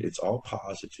doing it, it's all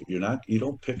positive. You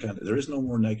don't pick on it. There is no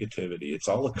more negativity. It's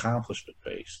all accomplishment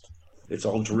based. It's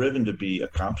all driven to be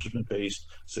accomplishment based,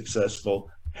 successful,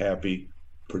 happy,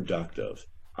 productive.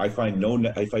 I find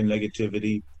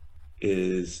negativity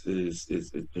is there's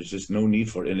just no need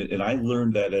for it. And I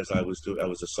learned that as I was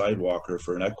a sidewalker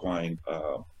for an equine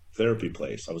therapy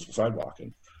place. I was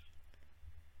sidewalking,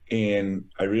 and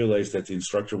I realized that the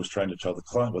instructor was trying to tell the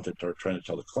client what they're trying to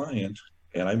tell the client.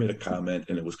 And I made a comment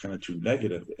and it was kind of too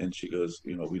negative. And she goes,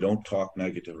 we don't talk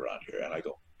negative around here. And I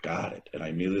go, got it. And I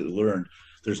immediately learned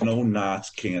there's no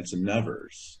nots, can'ts, and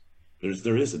nevers.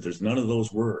 There isn't. There's none of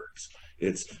those words.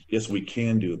 It's yes, we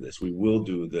can do this. We will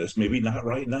do this. Maybe not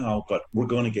right now, but we're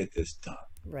going to get this done.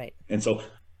 Right. And so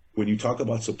when you talk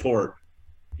about support,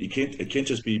 it can't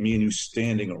just be me and you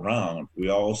standing around. We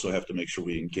also have to make sure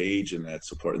we engage in that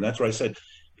support. And that's why I said,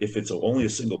 if it's only a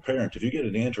single parent, if you get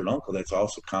an aunt or an uncle that's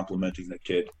also complimenting the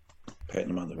kid, patting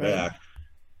them on the Right.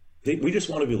 back, we just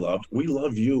want to be loved. We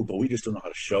love you, but we just don't know how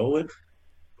to show it.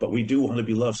 But we do want to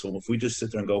be loved. So if we just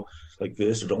sit there and go like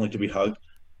this or don't like to be hugged,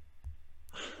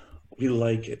 we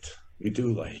like it. We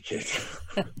do like it.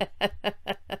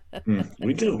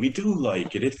 We do. We do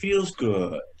like it. It feels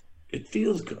good. It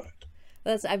feels good.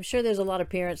 I'm sure there's a lot of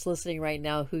parents listening right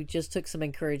now who just took some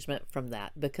encouragement from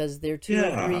that because their 2 or 3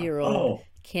 Yeah. year old Oh,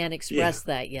 can't yeah. express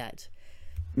that yet.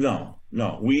 No,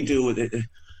 no, we do it.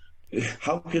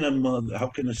 How can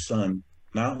a son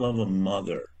not love a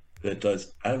mother that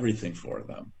does everything for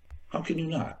them? How can you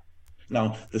not?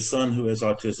 Now, the son who has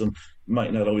autism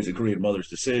might not always agree with mother's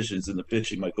decisions and the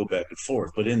bitching might go back and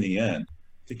forth, but in the end,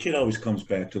 the kid always comes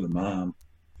back to the mom.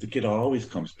 The kid always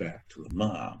comes back to the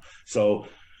mom. So,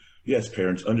 yes,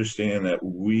 parents, understand that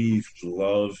we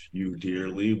love you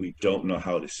dearly. We don't know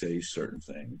how to say certain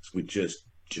things. We just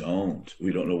don't.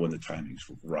 We don't know when the timing's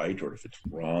right or if it's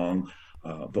wrong,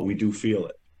 but we do feel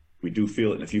it. We do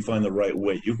feel it. And if you find the right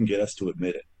way, you can get us to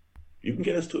admit it. You can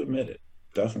get us to admit it.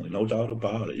 Definitely, no doubt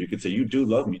about it. You can say, "You do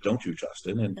love me, don't you,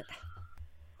 Justin?" And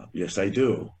yes, I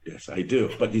do. Yes, I do.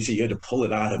 But you see, you had to pull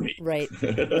it out of me. Right.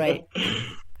 Right.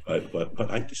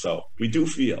 So we do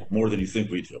feel more than you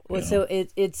think we do. Well, so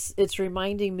it's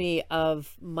reminding me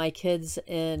of my kids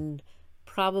in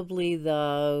probably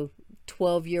the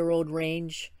 12-year-old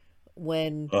range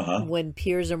Uh huh. when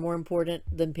peers are more important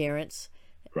than parents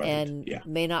Right. and Yeah.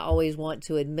 may not always want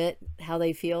to admit how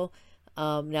they feel.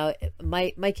 Now,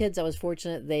 my kids, I was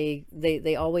fortunate.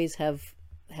 They always have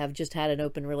just had an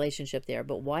open relationship there.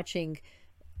 But watching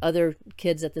other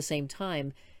kids at the same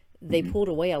time, they Mhm. pulled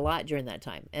away a lot during that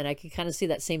time, and I could kind of see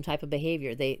that same type of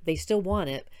behavior. They still want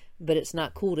it, but it's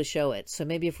not cool to show it. So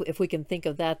maybe if we can think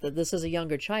of that this is a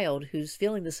younger child who's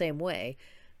feeling the same way,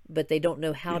 but they don't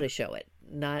know how Yeah. to show it.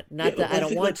 Yeah. Not that I I don't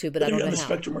think want like to, but I whether don't you're on know the how.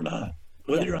 spectrum or not,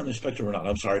 whether Yeah. you're on the spectrum or not,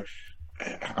 I'm sorry.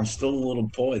 I'm still a little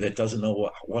boy that doesn't know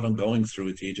what I'm going through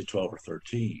at the age of 12 or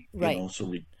 13, Right.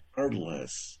 so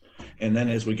regardless. And then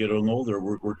as we get older,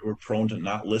 we're prone to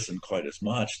not listen quite as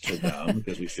much to them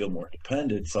because we feel more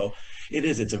dependent. So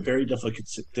it's a very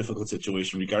difficult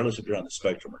situation, regardless if you're on the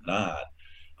spectrum or not.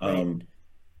 Right. Um,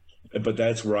 but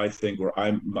that's where I think where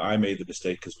I made the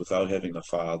mistake because without having a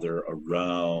father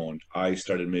around, I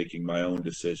started making my own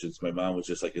decisions. My mom was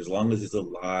just like, as long as he's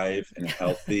alive and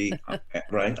healthy,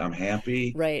 right, I'm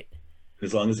happy. Right.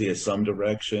 As long as he has some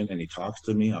direction and he talks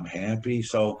to me, I'm happy.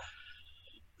 So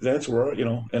that's where,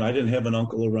 and I didn't have an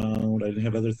uncle around. I didn't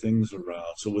have other things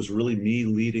around. So it was really me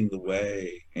leading the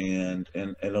way and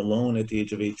alone at the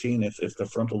age of 18, if the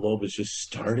frontal lobe is just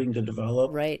starting to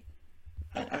develop, Right.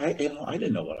 I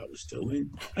didn't know what I was doing.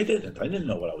 I didn't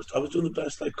know what I was doing the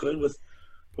best I could with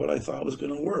what I thought was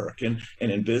going to work. And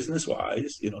in business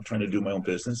wise, trying to do my own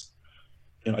business,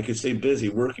 I could stay busy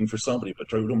working for somebody, but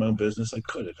trying to do my own business, I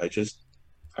couldn't. I just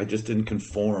didn't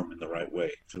conform in the right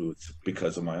way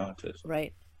because of my autism.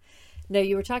 Right. No,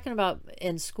 you were talking about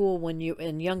in school when you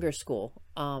in younger school,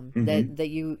 Hmm. that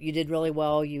you did really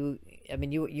well. I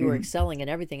mean, you were Hmm. excelling in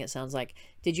everything. It sounds like.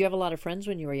 Did you have a lot of friends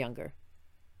when you were younger?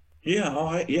 Yeah,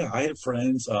 I had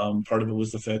friends. Part of it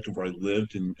was the fact of where I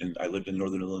lived, and I lived in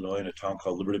Northern Illinois in a town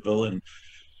called Libertyville,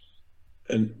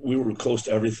 and we were close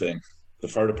to everything. The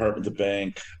fire department, the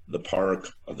bank, the park,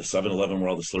 the 7-Eleven where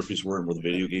all the Slurpees were and where the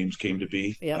video games came to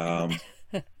be. Yep.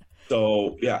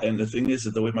 So yeah, and the thing is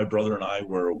that the way my brother and I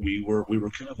we were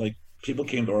kind of like people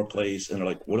came to our place and they're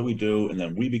like, "What do we do?" And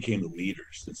then we became the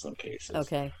leaders in some cases,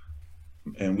 Okay.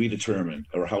 and we determined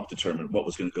or helped determine what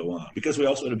was going to go on because we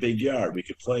also had a big yard. We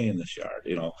could play in this yard.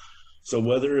 So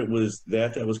whether it was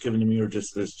that was given to me or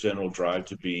just this general drive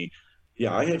to be,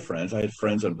 yeah, I had friends. I had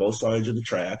friends on both sides of the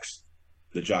tracks,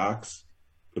 the jocks,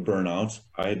 the burnouts.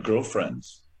 I had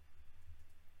girlfriends,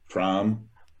 prom,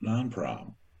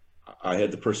 non-prom. I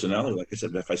had the personality, like I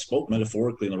said, if I spoke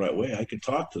metaphorically in the right way, I could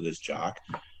talk to this jock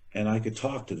and I could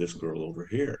talk to this girl over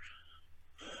here.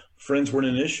 Friends weren't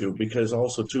an issue because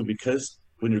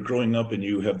when you're growing up and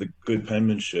you have the good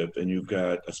penmanship and you've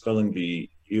got a spelling bee,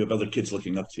 you have other kids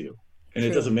looking up to you. And it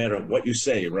True. doesn't matter what you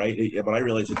say, right? But I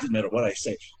realized it didn't matter what I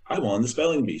say. I won the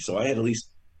spelling bee. So I had at least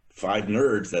 5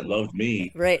 nerds that loved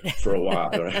me Right. for a while.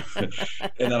 Right?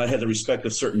 And then I had the respect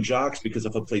of certain jocks because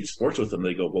if I played sports with them,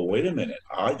 they go, well, wait a minute.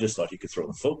 I just thought he could throw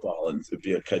the football and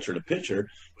be a catcher and a pitcher,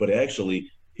 but actually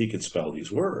he could spell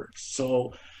these words.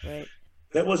 So Right.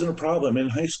 that wasn't a problem. In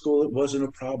high school, it wasn't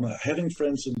a problem. Having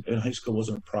friends in high school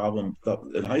wasn't a problem.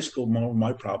 In high school,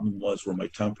 my problem was where my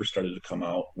temper started to come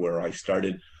out, where I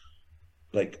started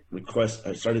I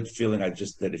started feeling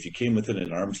that if you came within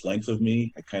an arm's length of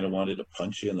me, I kind of wanted to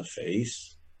punch you in the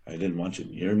face. I didn't want you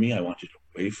near me. I wanted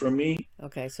you away from me.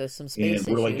 Okay. So some And space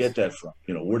where do I issues. get that from?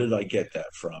 Where did I get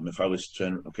that from? If I was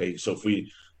okay, so if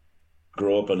we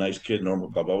grow up a nice kid, normal,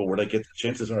 blah, blah, blah, where did I get the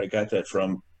chances are I got that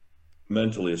from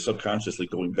mentally, subconsciously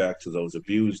going back to those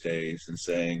abused days and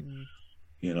saying,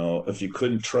 Mm, if you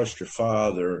couldn't trust your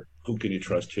father, who can you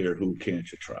trust here? Who can't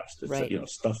you trust? It's, right.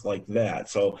 stuff like that.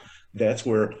 So that's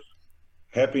where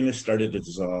happiness started to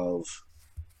dissolve.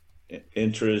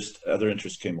 Other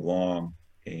interests came along,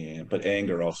 but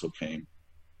anger also came,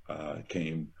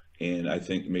 and I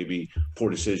think maybe poor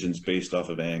decisions based off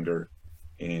of anger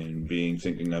and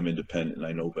thinking I'm independent and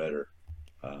I know better.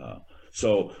 Uh,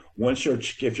 so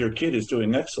if your kid is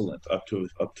doing excellent up to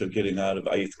getting out of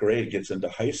 8th grade, gets into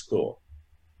high school,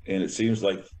 and it seems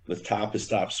like the top has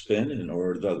stopped spinning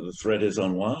or the thread is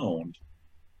unwound,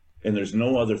 and there's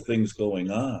no other things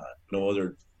going on, no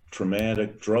other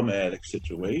dramatic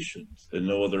situations, and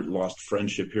no other lost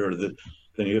friendship here,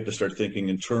 then you have to start thinking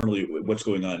internally what's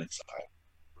going on inside,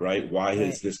 right? Why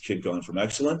has Right. this kid gone from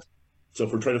excellent? So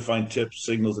if we're trying to find tips,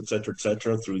 signals, et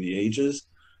cetera, through the ages,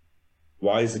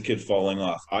 why is the kid falling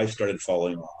off? I started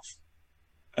falling off,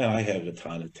 and I had a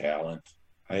ton of talent.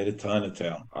 I had a ton of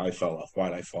talent. I fell off.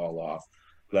 Why'd I fall off?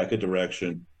 Lack of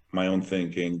direction, my own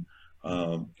thinking,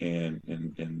 and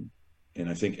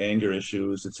I think anger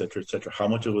issues, et cetera, et cetera. How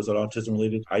much of it was autism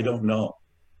related? I don't know.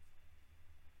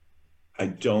 I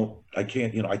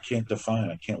can't, I can't define.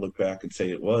 I can't look back and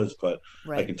say it was, but I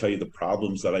Right. can tell you the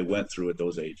problems that I went through at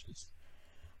those ages.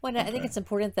 Well, I think Okay. it's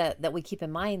important that we keep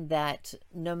in mind that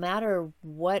no matter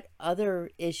what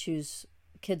other issues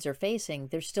kids are facing,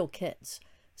 they're still kids.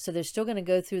 So they're still going to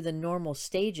go through the normal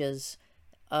stages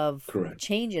of Correct.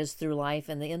 changes through life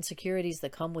and the insecurities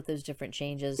that come with those different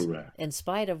changes, Correct. in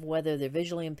spite of whether they're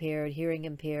visually impaired, hearing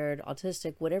impaired,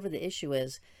 autistic, whatever the issue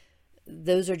is.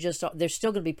 Those are just, they're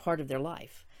still going to be part of their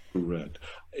life. Correct.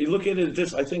 You look at it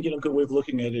this, I think, a good way of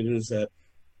looking at it is that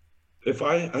if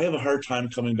I have a hard time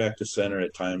coming back to center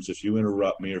at times if you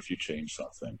interrupt me or if you change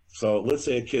something. So let's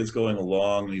say a kid's going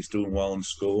along and he's doing well in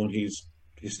school and he's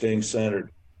staying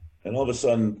centered. And all of a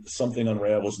sudden something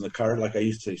unravels in the car, like I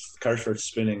used to say, the car starts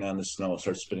spinning on the snow,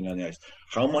 starts spinning on the ice.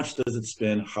 How much does it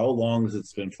spin? How long does it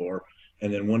spin for?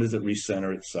 And then when does it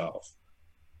recenter itself?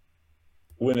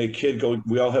 When a kid go,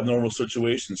 we all have normal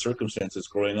situations, circumstances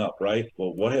growing up, right?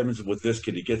 Well, what happens with this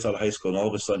kid? He gets out of high school and all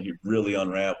of a sudden he really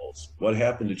unravels. What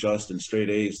happened to Justin, straight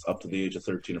A's up to the age of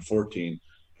 13 or 14?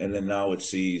 And then now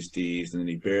it's C's, D's, and then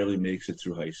he barely makes it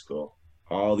through high school.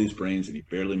 All these brains, and he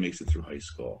barely makes it through high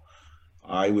school.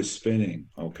 I was spinning,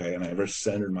 okay, and I never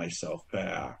centered myself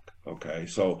back, okay.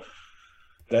 So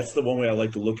that's the one way I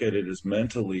like to look at it is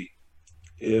mentally.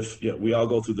 If we all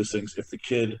go through these things, if the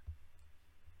kid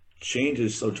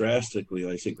changes so drastically,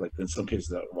 I think like in some cases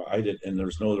that well, I did, and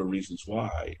there's no other reasons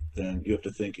why, then you have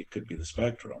to think it could be the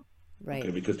spectrum, okay,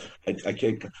 Right. because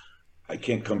I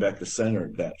can't come back to center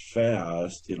that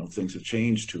fast. Things have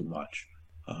changed too much.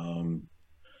 Um,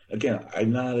 Again,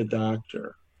 I'm not a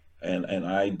doctor, and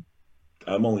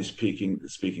I'm only speaking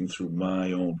through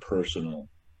my own personal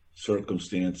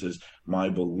circumstances, my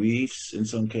beliefs in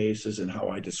some cases, and how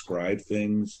I describe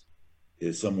things.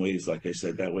 In some ways, like I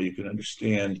said, that way you can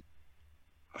understand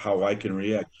how I can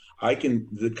react.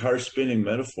 The car spinning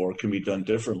metaphor can be done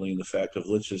differently in the fact of,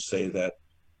 let's just say that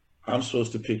I'm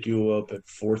supposed to pick you up at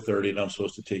 4:30 and I'm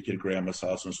supposed to take you to grandma's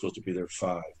house. And I'm supposed to be there at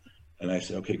 5. And I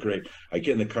say, okay, great. I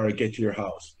get in the car, I get to your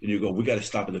house and you go, we got to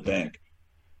stop at the bank.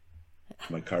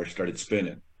 My car started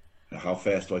spinning. Now, how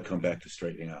fast do I come back to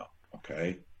straightening out?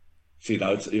 Okay. See,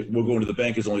 now we're going to the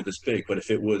bank is only this big, but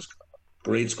if it was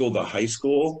grade school to high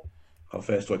school, how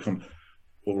fast do I come?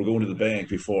 Well, we're going to the bank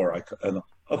before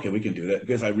okay, we can do that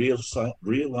because I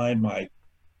realign my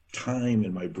time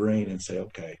in my brain and say,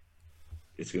 okay,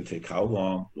 it's going to take how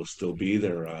long? We'll still be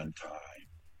there on time.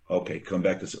 Okay, come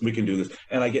back we can do this.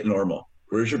 And I get normal.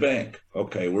 Where's your bank?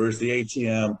 Okay, where's the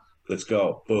ATM? Let's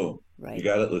go. Boom. You Right.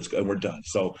 got it. Let's go. And we're done.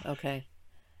 So Okay.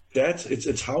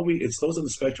 it's how it's those on the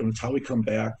spectrum. It's how we come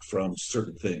back from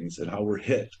certain things and how we're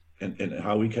hit and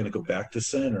how we kind of go back to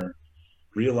center,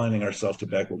 realigning ourselves to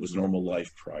back what was normal life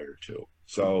prior to.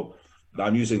 So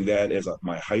I'm using that as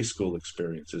my high school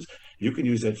experiences. You can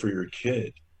use that for your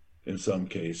kid in some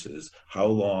cases. How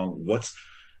long,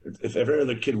 if every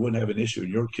other kid wouldn't have an issue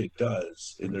and your kid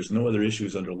does, and there's no other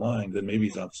issues underlying, then maybe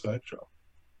he's on the spectrum.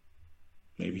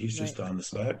 Maybe he's Right. just on the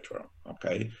spectrum.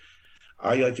 Okay.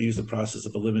 I like to use the process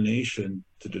of elimination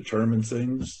to determine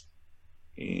things.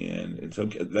 And so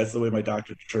that's the way my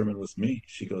doctor determined with me.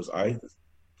 She goes, I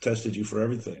tested you for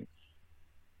everything.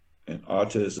 And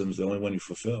autism is the only one you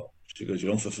fulfill. She goes, you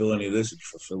don't fulfill any of this, you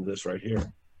fulfill this right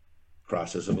here.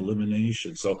 Process of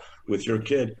elimination. So with your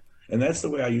kid, and that's the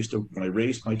way I used to when I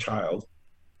raised my child.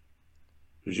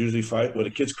 There's usually 5. When a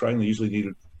kid's crying, they usually need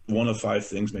one of 5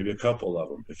 things, maybe a couple of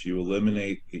them. If you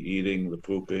eliminate the eating, the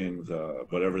pooping, the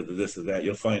whatever, the this or that,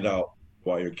 you'll find out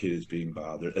why your kid is being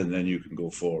bothered, and then you can go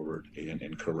forward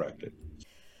and correct it.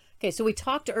 Okay, so we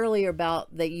talked earlier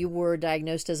about that you were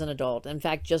diagnosed as an adult. In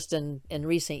fact, just in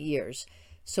recent years.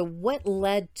 So what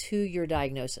led to your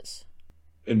diagnosis?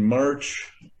 In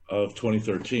March of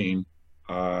 2013,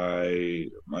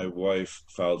 my wife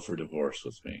filed for divorce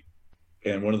with me.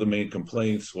 And one of the main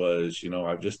complaints was,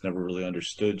 I've just never really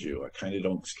understood you. I kind of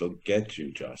don't still get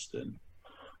you, Justin.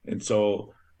 And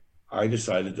so I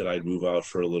decided that I'd move out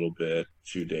for a little bit, a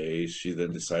few days. She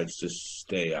then decides to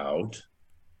stay out.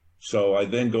 So I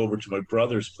then go over to my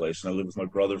brother's place and I live with my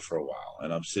brother for a while.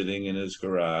 And I'm sitting in his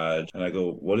garage and I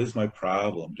go, what is my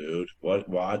problem, dude? What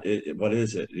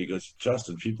is it? And he goes,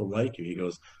 Justin, people like you. He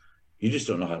goes, you just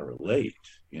don't know how to relate.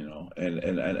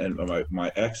 And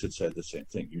my ex had said the same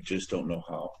thing. You just don't know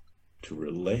how to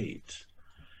relate.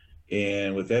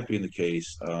 And with that being the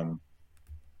case,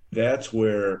 that's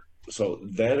where, so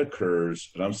that occurs.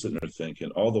 And I'm sitting there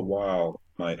thinking, all the while,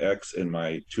 my ex and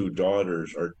my 2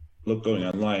 daughters are going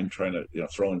online trying to,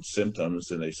 throw in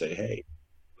symptoms. And they say, hey,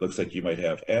 looks like you might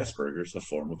have Asperger's, a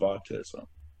form of autism.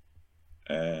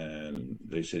 And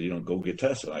they said, go get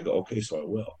tested. I go, okay, so I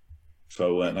will. So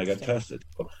I went and I got Interesting.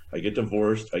 tested. I get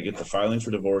divorced. I get the filing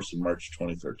for divorce in March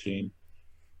 2013.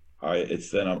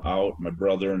 It's then I'm out. My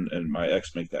brother and my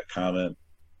ex make that comment.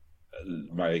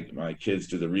 my kids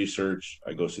do the research.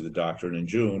 I go see the doctor, and in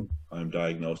June, I'm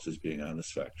diagnosed as being on the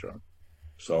spectrum.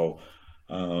 So,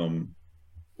 um,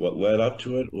 what led up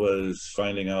to it was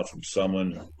finding out from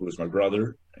someone who was my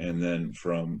brother, and then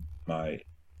from my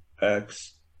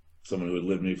ex, someone who had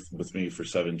with me for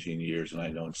 17 years, and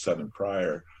I'd known 7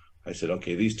 prior. I said,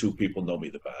 okay, these two people know me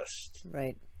the best.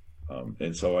 Right.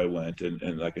 And so I went,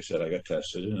 and like I said, I got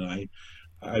tested, and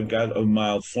I've got a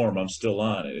mild form. I'm still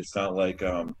on it. It's not like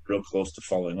I'm real close to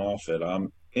falling off it.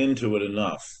 I'm into it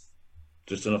enough,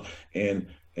 just enough. And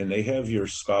they have your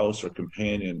spouse or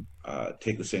companion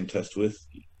take the same test with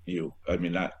you. I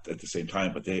mean, not at the same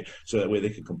time, but they so that way they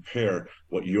can compare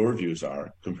what your views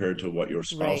are compared to what your Right.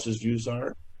 spouse's views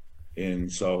are. And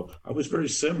so I was very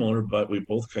similar, but we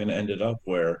both kind of ended up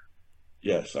where,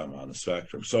 yes, I'm on the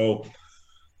spectrum. So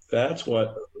that's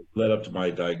what led up to my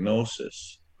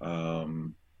diagnosis.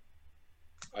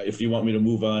 If you want me to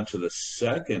move on to the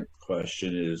second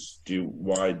question, is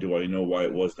why do I know why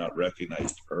it was not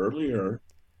recognized earlier?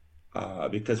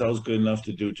 Because I was good enough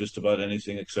to do just about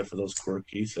anything except for those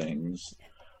quirky things,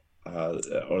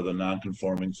 or the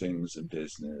non-conforming things in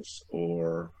business,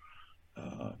 or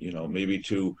maybe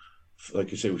to,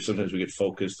 like you say, sometimes we get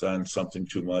focused on something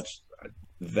too much.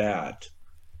 That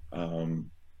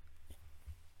um,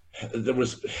 there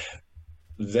was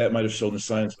that might have shown the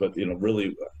signs, but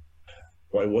really,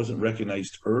 why I wasn't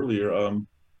recognized earlier.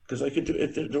 Because I could do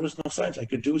if there was no signs, I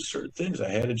could do certain things. I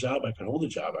had a job, I could hold a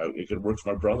job. I could work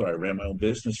for my brother. I ran my own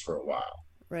business for a while.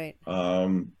 Right.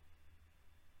 Um,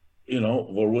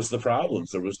 where was the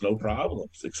problems? There was no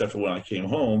problems except for when I came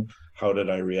home. How did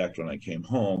I react when I came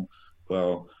home?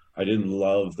 Well, I didn't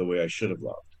love the way I should have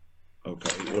loved.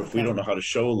 Okay. Or if we Okay. don't know how to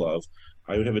show love,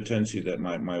 I would have a tendency that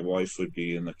my wife would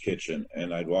be in the kitchen,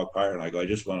 and I'd walk by her and I go, I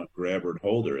just want to grab her and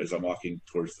hold her as I'm walking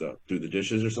towards do the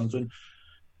dishes or something.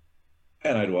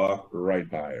 And I'd walk right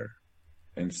by her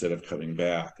instead of coming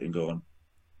back and going,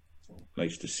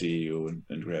 nice to see you,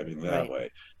 and grabbing that Right. way.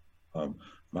 Um,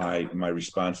 my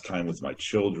response time with my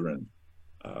children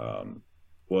um,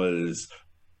 was,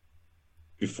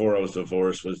 before I was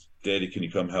divorced, was, Daddy, can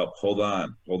you come help? Hold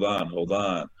on, hold on, hold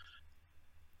on.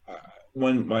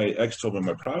 When my ex told me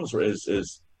my problems were,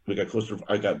 is we got closer,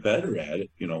 I got better at it.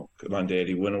 Come on,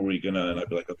 Daddy, when are we gonna? And I'd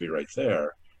be like, I'll be right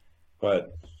there. But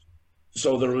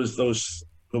so there was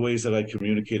the ways that I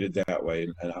communicated that way,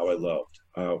 and how I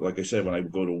loved. Like I said, when I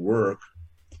would go to work,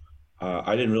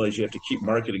 I didn't realize you have to keep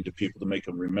marketing to people to make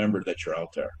them remember that you're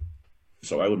out there.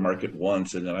 So I would market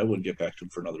once, and then I wouldn't get back to them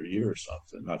for another year or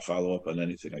something, not follow up on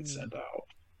anything I'd Mm. send out.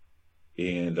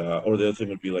 And or the other thing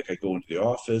would be, like, I go into the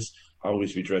office, I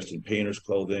always be dressed in painter's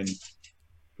clothing,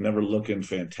 never looking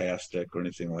fantastic or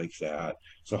anything like that.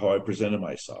 So how I presented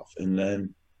myself. And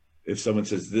then if someone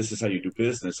says, this is how you do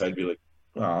business, I'd be like,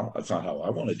 well, that's not how I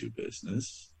want to do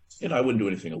business. I wouldn't do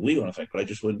anything illegal, I think, but I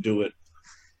just wouldn't do it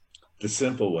the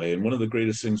simple way. And one of the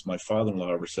greatest things my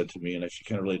father-in-law ever said to me, and if you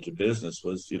can't relate to business,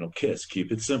 was, KISS,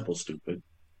 keep it simple, stupid.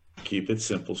 Keep it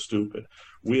simple, stupid.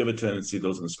 We have a tendency,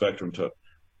 those in the spectrum, to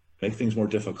make things more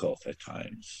difficult at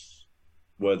times.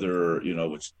 Whether,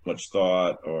 it's much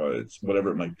thought or it's whatever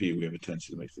it might be, we have a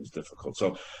tendency to make things difficult.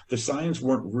 So the signs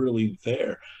weren't really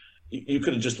there. You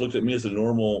could have just looked at me as a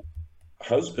normal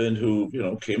husband who,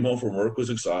 came home from work, was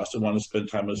exhausted, wanted to spend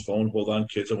time on his phone, hold on,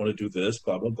 kids, I want to do this,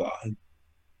 blah, blah, blah. And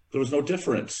there was no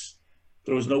difference.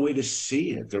 There was no way to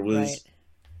see it. There Right.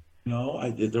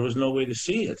 was, there was no way to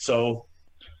see it. So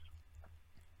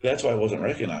that's why I wasn't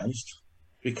recognized,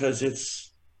 because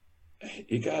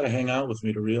you got to hang out with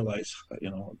me to realize,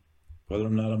 whether or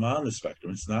not I'm on the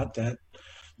spectrum. It's not that.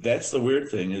 That's the weird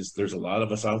thing, is there's a lot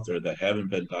of us out there that haven't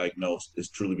been diagnosed as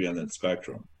truly beyond the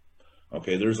spectrum.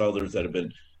 Okay, there's others that have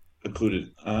been included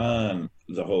on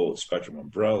the whole spectrum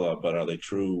umbrella, but are they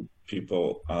true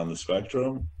people on the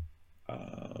spectrum?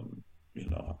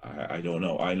 I don't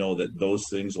know. I know that those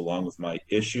things, along with my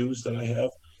issues that I have,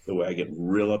 the way I get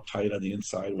real uptight on the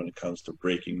inside when it comes to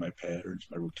breaking my patterns,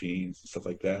 my routines, and stuff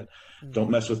like that. Don't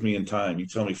Mm. mess with me in time. You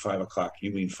tell me 5 o'clock,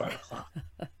 you mean 5 o'clock.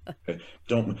 Okay?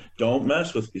 Don't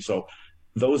mess with me. So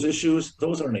those issues,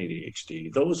 those aren't ADHD.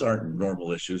 Those aren't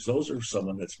normal issues. Those are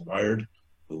someone that's wired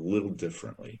a little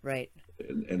differently, Right.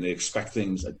 and they expect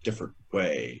things a different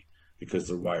way because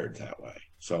they're wired that way.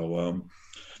 So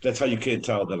that's how you can't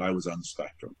tell that I was on the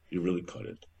spectrum. You really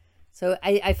couldn't. So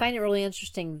I find it really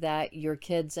interesting that your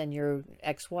kids and your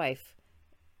ex-wife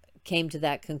came to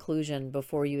that conclusion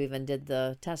before you even did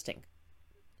the testing.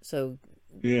 So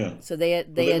Yeah. so they had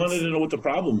Well, they they had wanted to know what the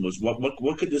problem was.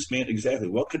 What could this man exactly?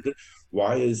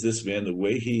 Why is this man the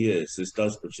way he is?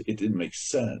 It didn't make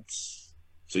sense.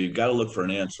 So you got to look for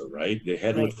an answer, right? They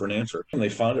had to look Right. for an answer, and they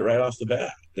found it right off the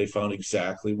bat. They found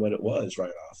exactly what it was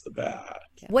right off the bat.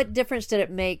 What difference did it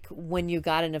make when you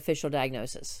got an official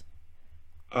diagnosis?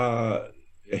 Uh,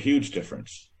 a huge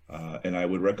difference. And I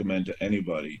would recommend to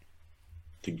anybody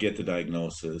to get the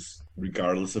diagnosis,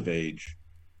 regardless of age.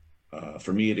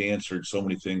 For me, it answered so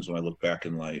many things when I look back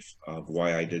in life of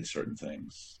why I did certain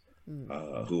things,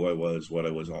 Mm. who I was, what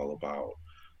I was all about.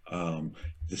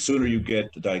 The sooner you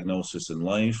get the diagnosis in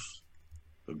life,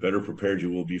 the better prepared you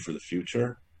will be for the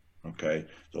future. Okay.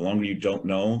 The longer you don't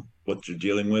know what you're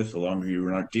dealing with, the longer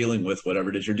you're not dealing with whatever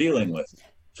it is you're dealing with.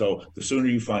 So the sooner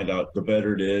you find out, the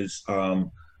better it is.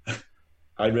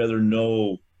 I'd rather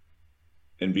know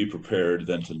and be prepared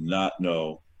than to not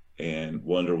know and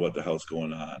wonder what the hell's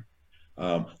going on.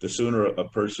 The sooner a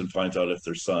person finds out if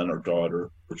their son or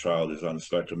daughter or child is on the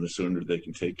spectrum, the sooner they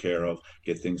can take care of,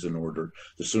 get things in order,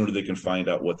 the sooner they can find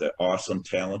out what the awesome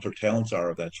talent or talents are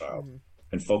of that child Mm-hmm.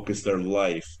 and focus their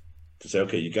life to say,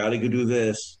 okay, you got to go do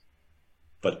this,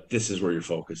 but this is where your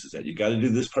focus is at. You got to do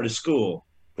this part of school,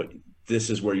 but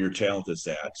this is where your talent is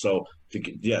at. So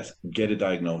yes, get a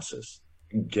diagnosis.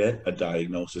 Get a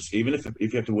diagnosis. Even if you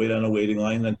have to wait on a waiting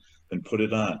line, then put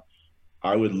it on.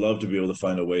 I would love to be able to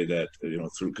find a way that,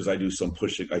 through, because I do some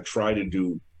pushing. I try to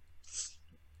do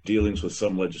dealings with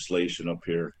some legislation up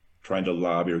here, trying to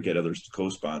lobby or get others to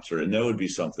co-sponsor. And that would be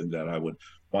something that I would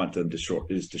want them to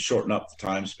shorten up the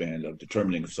time span of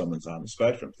determining if someone's on the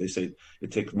spectrum. They say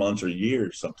it takes months or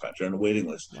years sometimes. They're on a waiting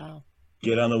list. Wow.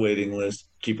 Get on the waiting list,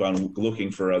 keep on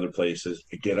looking for other places,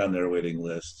 get on their waiting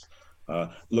lists.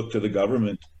 Look to the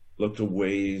government, look to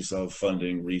ways of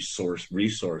funding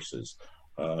resources.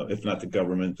 If not the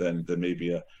government, then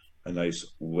maybe a nice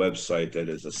website that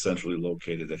is centrally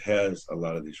located that has a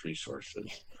lot of these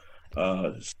resources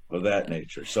of that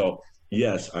nature. So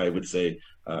yes, I would say,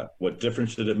 what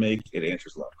difference did it make? It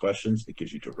answers a lot of questions. It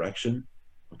gives you direction.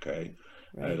 Okay.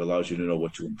 Right. It allows you to know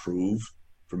what to improve.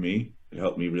 For me, it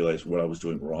helped me realize what I was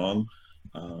doing wrong.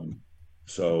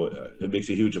 So it makes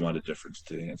a huge amount of difference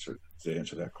to answer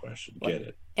that question. Get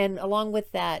it? And along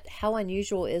with that, how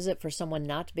unusual is it for someone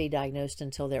not to be diagnosed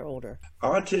until they're older?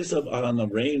 Autism on the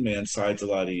Rain Man side's a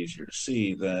lot easier to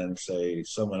see than, say,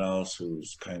 someone else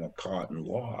who's kind of caught and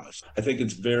lost. I think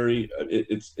it's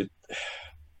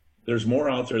there's more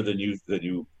out there than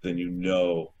you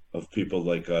know of people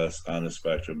like us on the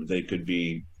spectrum. They could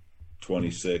be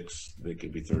 26, they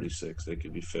could be 36, they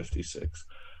could be 56.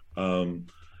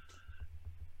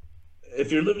 If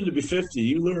you're living to be 50,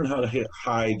 you learn how to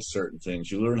hide certain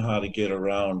things. You learn how to get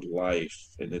around life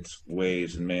and its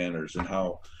ways and manners, and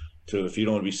how to, if you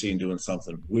don't want to be seen doing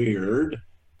something weird,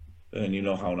 then you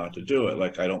know how not to do it.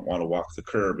 Like, I don't want to walk the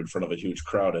curb in front of a huge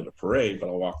crowd at a parade, but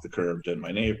I'll walk the curb to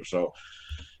my neighbor. So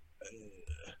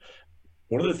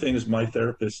one of the things my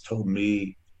therapist told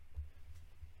me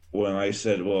when I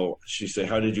said, well, she said,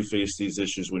 how did you face these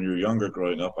issues when you were younger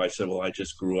growing up? I said, well, I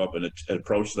just grew up and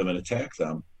approached them and attacked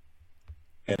them.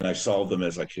 And I solved them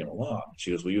as I came along.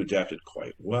 She goes, well, you adapted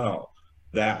quite well.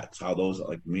 That's how those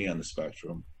like me on the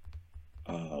spectrum,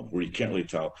 where you can't really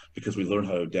tell, because we learn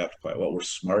how to adapt quite well. We're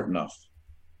smart enough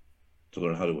to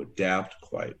learn how to adapt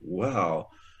quite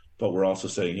well, but we're also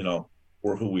saying,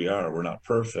 we're who we are. We're not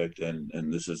perfect, and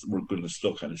we're going to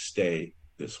still kind of stay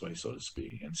this way, so to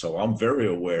speak. And so I'm very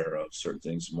aware of certain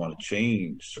things and want to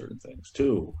change certain things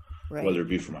too, Right. whether it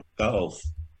be for myself,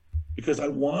 because I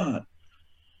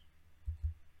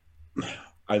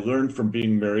learned from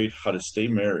being married how to stay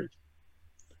married.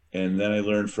 And then I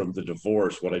learned from the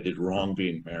divorce what I did wrong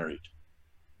being married.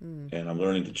 Mm. And I'm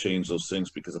learning to change those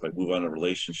things, because if I move on a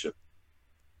relationship,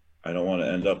 I don't want to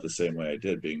end up the same way I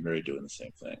did being married, doing the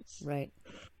same things. Right.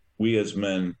 We as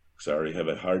men, have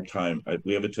a hard time.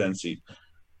 We have a tendency,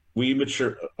 we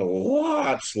mature a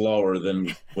lot slower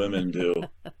than women do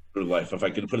through life, if I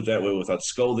can put it that way, without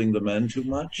scolding the men too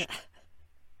much.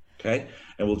 Okay.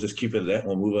 And we'll just keep it at that. And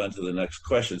we'll move on to the next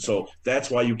question. So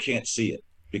that's why you can't see it,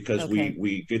 because Okay.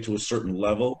 we get to a certain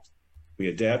level, we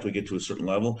adapt, we get to a certain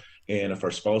level. And if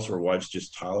our spouse or wives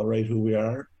just tolerate who we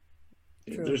are,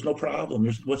 True. there's no problem.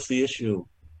 What's the issue?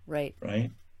 Right.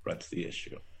 Right. That's the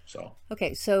issue. So,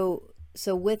 Okay. So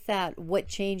with that, what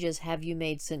changes have you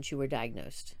made since you were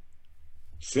diagnosed?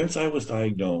 since I was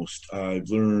diagnosed, I've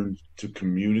learned to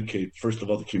communicate, first of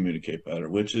all, to communicate better,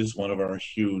 which is one of our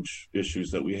huge issues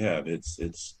that we have.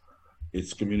 It's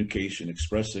communication,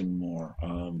 expressing more,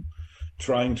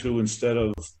 trying to, instead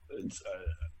of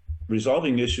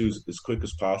resolving issues as quick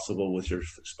as possible with your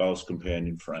spouse,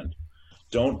 companion, friend.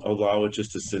 Don't allow it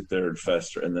just to sit there and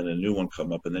fester, and then a new one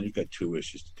come up, and then you've got two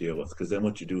issues to deal with, because then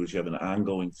what you do is you have an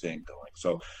ongoing thing going.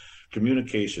 So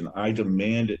communication. I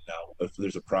demand it now. If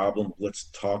there's a problem, let's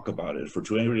talk about it. If we're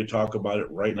too angry to talk about it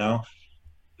right now,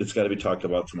 it's got to be talked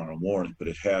about tomorrow morning, but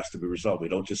it has to be resolved. We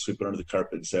don't just sweep it under the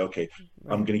carpet and say, okay,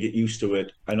 I'm Right. going to get used to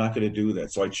it. I'm not going to do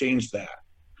that. So I changed that.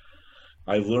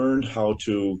 I learned how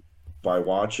to, by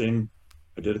watching,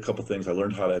 I did a couple things. I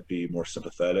learned how to be more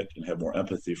sympathetic and have more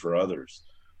empathy for others.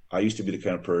 I used to be the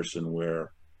kind of person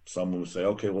where someone would say,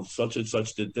 okay, well, such and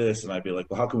such did this. And I'd be like,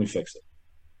 well, how can we fix it?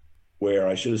 Where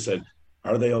I should have said,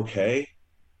 are they okay?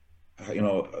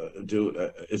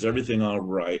 Is everything all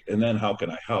right? And then how can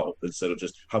I help, instead of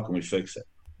just how can we fix it?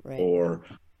 Right. Or,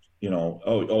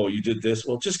 oh, you did this.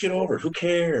 Well, just get over it. Who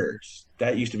cares?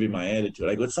 That used to be my attitude.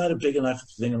 Like, it's not a big enough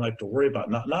thing in life to worry about.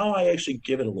 Now I actually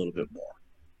give it a little bit more,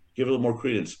 give it a little more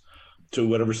credence to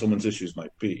whatever someone's issues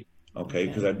might be. Okay.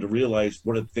 Because I Okay. have to realize,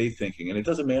 what are they thinking? And it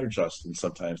doesn't matter, Justin,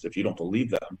 sometimes if you don't believe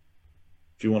them,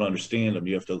 if you want to understand them,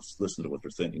 you have to listen to what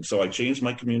they're thinking. So I changed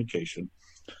my communication.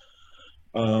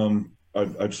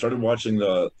 I've started watching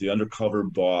the Undercover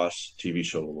Boss TV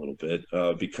show a little bit,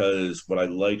 because what I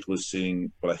liked was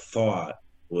seeing what I thought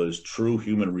was true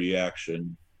human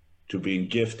reaction to being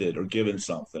gifted or given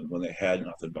something when they had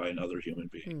nothing by another human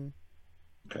being.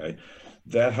 Hmm. Okay,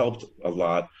 that helped a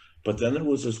lot. But then there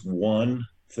was this one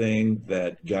thing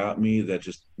that got me, that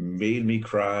just made me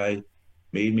cry.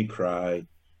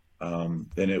 And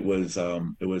it was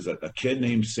a kid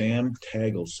named Sam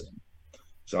Tagelson.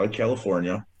 He's out of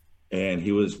California, and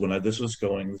he was, this is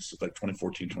like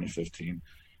 2014, 2015.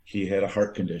 He had a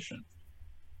heart condition.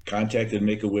 Contacted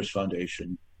Make-A-Wish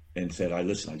Foundation and said, I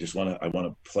want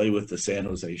to play with the San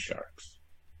Jose Sharks.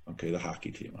 Okay, the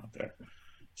hockey team out there.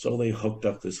 So they hooked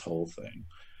up this whole thing.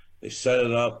 They set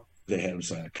it up. They had him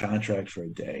sign a contract for a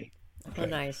day. Oh, Okay.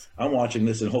 nice. I'm watching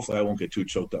this, and hopefully I won't get too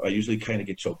choked up. I usually kind of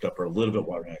get choked up or a little bit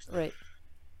water next. Right.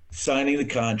 Signing the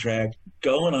contract,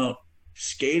 going out,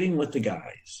 skating with the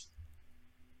guys,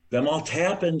 them all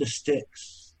tapping the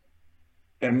sticks.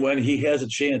 And when he has a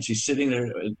chance, he's sitting there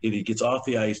and he gets off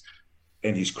the ice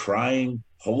and he's crying,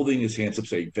 holding his hands up,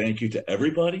 saying thank you to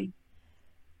everybody.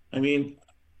 I mean,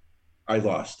 I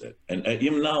lost it. And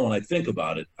even now, when I think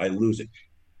about it, I lose it.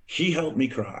 He helped me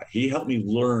cry. He helped me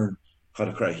learn how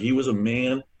to cry. He was a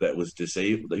man that was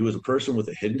disabled. He was a person with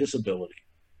a hidden disability,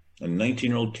 a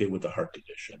 19-year-old kid with a heart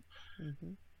condition.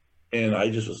 Hmm. And I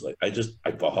just was like, I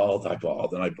bawled,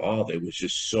 and I bawled. It was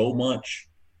just so much.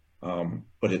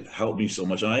 But it helped me so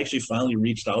much. And I actually finally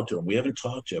reached out to him. We haven't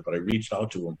talked yet, but I reached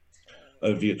out to him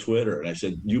via Twitter. And I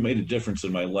said, you made a difference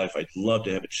in my life. I'd love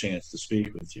to have a chance to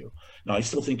speak with you. Now, I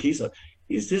still think he's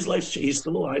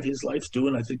still alive. His life's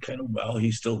doing, I think, kind of well.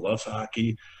 He still loves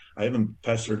hockey. I haven't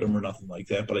pestered him or nothing like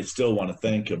that, but I still want to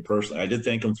thank him personally. I did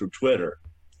thank him through Twitter,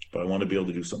 but I want to be able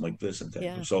to do something like this and thank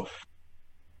him. Yeah. So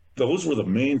those were the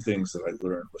main things that I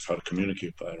learned, was how to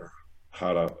communicate better,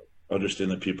 how to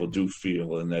understand that people do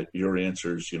feel, and that your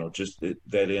answers,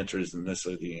 that answer isn't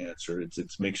necessarily the answer.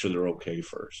 It's make sure they're okay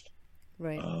first.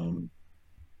 Right. Um,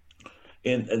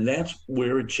 and that's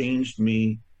where it changed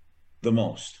me the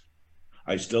most.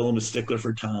 I still am a stickler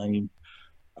for time,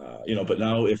 but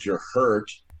now if you're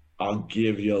hurt, I'll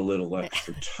give you a little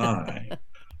extra time.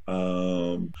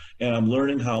 And I'm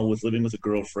learning how, with living with a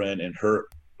girlfriend and her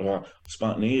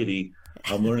spontaneity,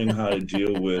 I'm learning how to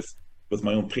deal with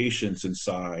my own patience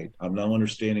inside. I'm now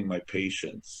understanding my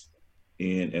patience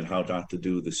and how not to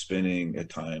do the spinning at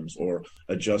times, or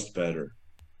adjust better,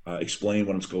 explain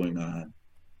what's going on.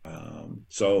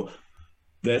 So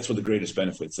that's what the greatest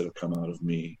benefits that have come out of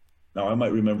me. Now, I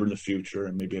might remember in the future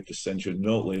and maybe have to send you a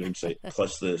note later and say,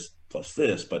 plus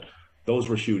this, but those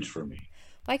were huge for me.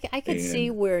 I could see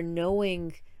And where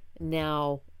knowing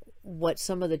now what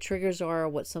some of the triggers are,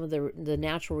 what some of the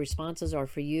natural responses are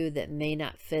for you that may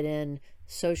not fit in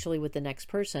socially with the next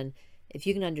person. If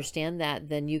you can understand that,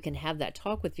 then you can have that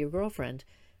talk with your girlfriend,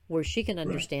 where she can right,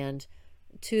 understand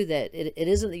too that it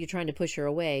isn't that you're trying to push her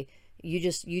away. You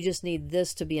just need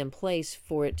this to be in place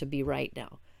for it to be right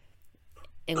now.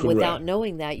 And without correct.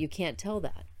 knowing that, you can't tell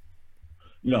that.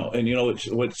 No, and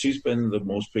what she's been the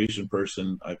most patient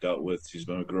person I've dealt with. She's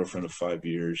been a girlfriend of 5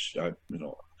 years.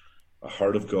 A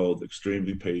heart of gold,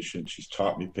 extremely patient. She's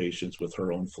taught me patience with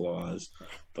her own flaws,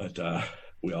 but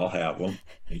we all have them.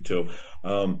 Me too.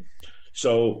 Um,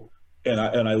 so, and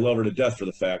I love her to death for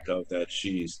the fact of that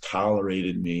she's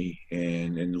tolerated me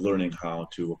and learning how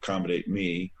to accommodate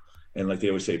me. And like they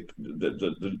always say,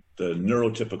 the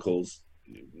neurotypicals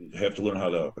have to learn how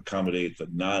to accommodate the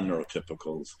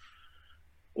non-neurotypicals.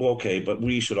 Well, okay, but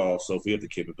we should also, if we have the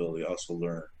capability, also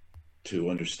learn to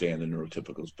understand the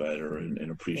neurotypicals better and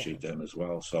Yeah. appreciate them as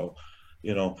well. So,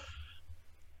 you know,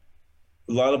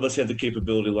 a lot of us have the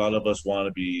capability. A lot of us want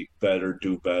to be better,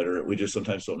 do better. We just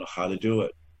sometimes don't know how to do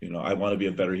it. I want to be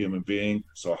a better human being.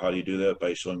 So how do you do that?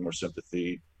 By showing more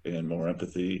sympathy and more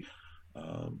empathy.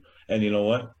 And you know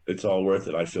what? It's all worth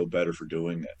it. I feel better for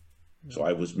doing it. So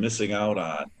I was missing out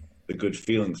on the good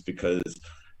feelings because,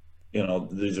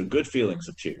 these are good feelings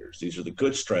of tears. These are the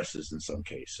good stresses in some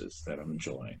cases that I'm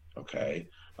enjoying. Okay.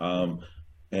 And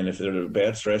if they're a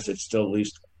bad stress, it's still at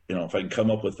least, if I can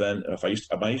come up with then, if I used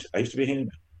to be a handyman.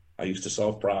 I used to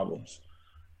solve problems.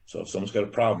 So if someone's got a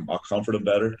problem, I'll comfort them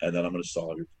better, and then I'm going to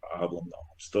solve your problem. No,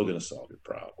 I'm still going to solve your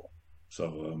problem.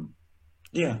 So,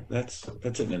 yeah, that's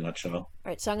it in a nutshell. All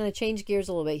right, so I'm going to change gears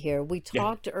a little bit here. We Yeah,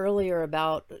 talked earlier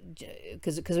about,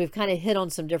 because we've kind of hit on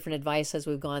some different advice as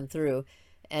we've gone through,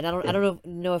 and I yeah. don't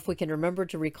know if we can remember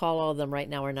to recall all of them right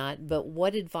now or not. But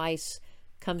what advice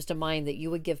comes to mind that you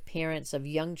would give parents of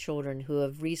young children who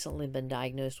have recently been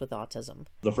diagnosed with autism?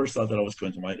 The first thought that always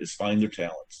comes to mind is find their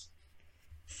talents.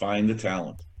 Find the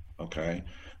talent, okay?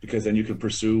 Because then you can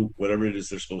pursue whatever it is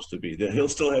they're supposed to be. He'll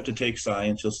still have to take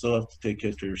science. He'll still have to take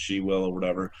history, or she will, or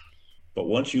whatever. But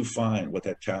once you find what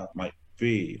that talent might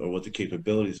be or what the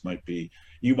capabilities might be,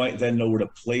 you might then know where to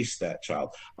place that child.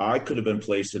 I could have been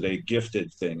placed at a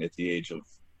gifted thing at the age of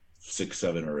 6,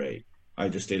 7, or 8. I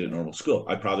just stayed at normal school.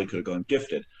 I probably could have gone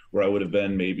gifted, where I would have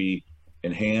been maybe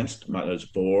enhanced, not as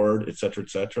bored, et cetera, et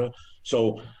cetera.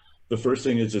 So the first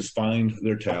thing is find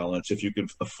their talents. If you can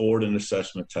afford an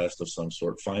assessment test of some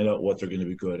sort, find out what they're going to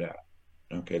be good at.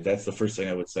 Okay, that's the first thing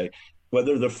I would say.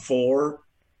 Whether they're 4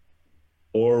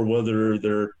 or whether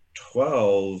they're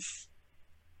 12,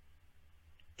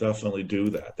 definitely do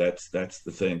that. That's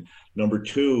the thing. Number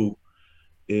 2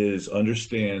 is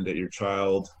understand that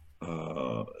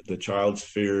the child's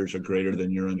fears are greater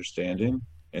than your understanding,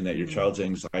 and that your Mm, child's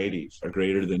anxieties are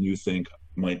greater than you think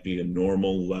might be a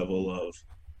normal level of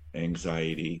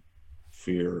anxiety,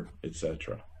 fear,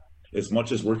 etc. As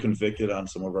much as we're convicted on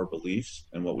some of our beliefs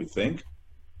and what we think,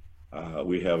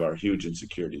 we have our huge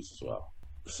insecurities as well.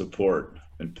 Support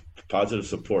and positive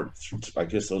support. I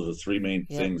guess those are the 3 main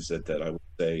yep, things that I would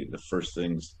say. The first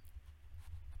things,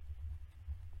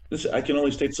 this, I can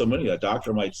only state so many. A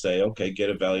doctor might say, okay, get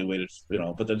evaluated,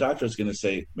 but the doctor is going to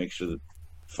say, make sure that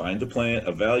find the plan,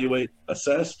 evaluate,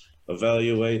 assess,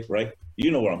 evaluate, right?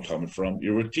 You know where I'm coming from.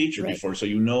 You were a teacher right. before, so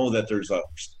you know that there's a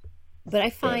But I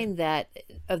good. find that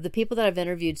of the people that I've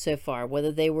interviewed so far,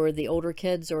 whether they were the older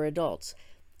kids or adults,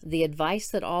 the advice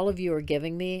that all of you are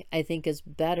giving me, I think, is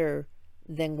better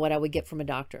than what I would get from a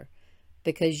doctor,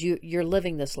 because you're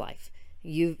living this life.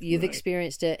 You've Right.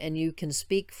 experienced it, and you can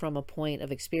speak from a point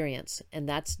of experience, and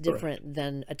that's Correct. different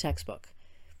than a textbook.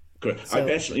 Correct. I So,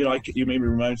 actually, you made me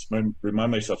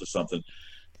remind myself of something.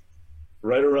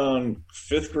 Right around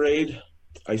 5th grade,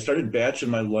 I started batching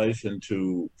my life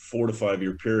into 4 to 5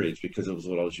 year periods because it was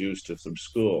what I was used to from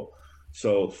school.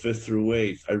 So 5th through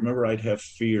 8th, I remember I'd have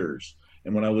fears.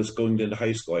 And when I was going into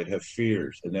high school, I'd have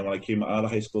fears. And then when I came out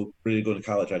of high school, ready to go to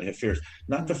college, I'd have fears.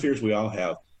 Not the mm, fears we all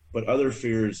have, but other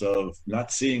fears of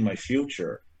not seeing my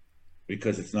future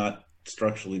because it's not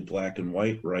structurally black and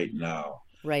white right now,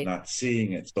 right, not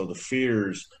seeing it. So the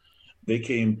fears, they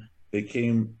came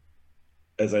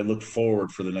as I look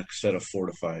forward for the next set of 4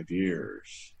 to 5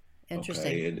 years.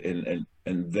 interesting. Okay,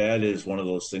 and that is one of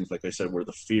those things, like I said, where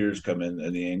the fears come in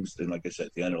and and like I said,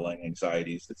 the underlying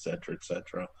anxieties, et cetera, et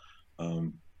cetera.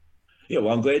 Um, yeah,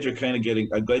 well, I'm glad you're kind of getting.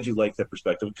 I'm glad you like that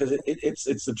perspective because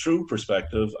it's the true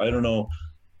perspective. I don't know.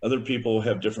 Other people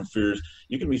have different fears.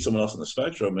 You can meet someone else on the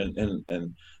spectrum,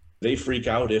 and they freak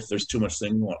out if there's too much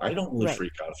thing going on. I don't really Right.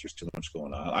 freak out if there's too much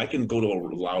going on. I can go to a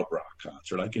loud rock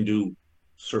concert. I can do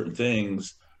certain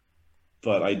things,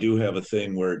 but I do have a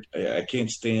thing where I can't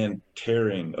stand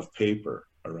tearing of paper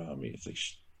around me. It's like,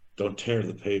 don't tear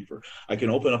the paper. I can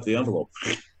open up the envelope,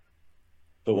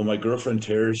 but when my girlfriend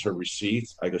tears her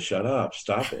receipts, I go, shut up,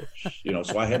 stop it.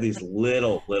 So I have these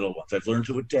little ones. I've learned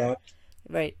to adapt,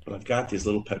 Right. but I've got these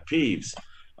little pet peeves.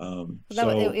 It, So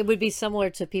it would be similar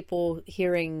to people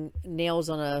hearing nails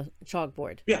on a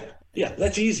chalkboard. yeah, yeah,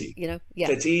 that's easy. Yeah.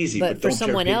 That's easy, But but for don't tear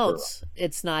someone paper around. else,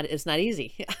 it's not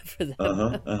easy for them.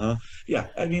 Uh-huh, uh-huh. Yeah,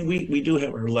 I mean, we do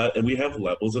have and we have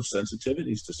levels of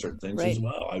sensitivities to certain things as Right.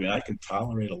 well. I mean, I can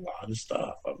tolerate a lot of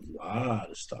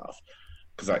stuff,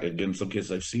 because again, in some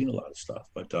cases, I've seen a lot of stuff.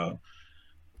 But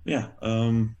yeah,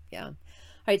 Yeah.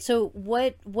 All right. So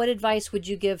what advice would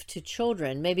you give to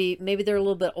children? Maybe they're a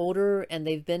little bit older and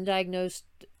they've been diagnosed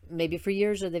maybe for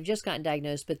years, or they've just gotten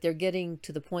diagnosed, but they're getting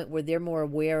to the point where they're more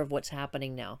aware of what's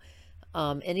happening now.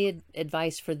 Any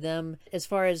advice for them as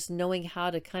far as knowing how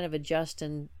to kind of adjust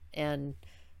and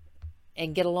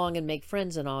get along and make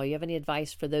friends and all? You have any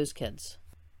advice for those kids?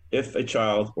 if a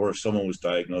child or if someone was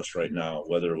diagnosed right now,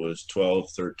 whether it was 12,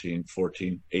 13,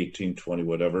 14, 18, 20,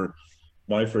 whatever,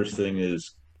 my first thing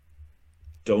is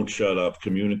don't shut up,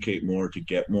 communicate more to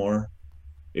get more.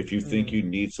 If you think Mm. you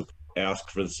need support, ask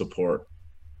for the support.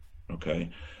 Okay.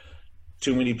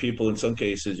 Too many people, in some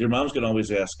cases, your mom's going to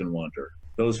always ask and wonder.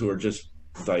 Those who are just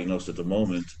diagnosed at the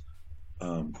moment,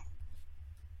 um,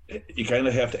 you kind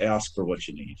of have to ask for what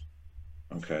you need.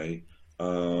 Okay.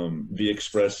 Be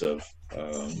expressive.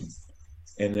 Um,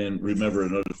 and then remember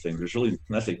another thing, there's really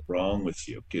nothing wrong with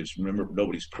you, because remember,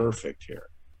 nobody's perfect here.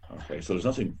 Okay. So there's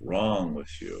nothing wrong with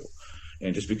you.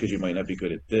 And just because you might not be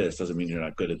good at this doesn't mean you're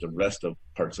not good at the rest of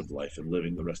parts of life and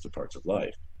living the rest of parts of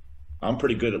life. I'm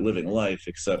pretty good at living life,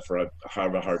 except for I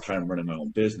have a hard time running my own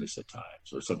business at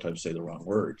times, or sometimes say the wrong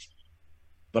words.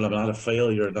 But I'm not a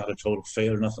failure, not a total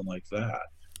failure, nothing like that.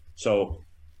 So,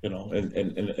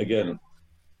 and again,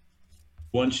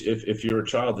 once if you're a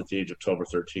child at the age of 12 or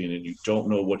 13 and you don't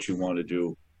know what you want to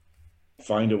do,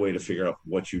 find a way to figure out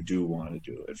what you do want to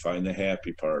do and find the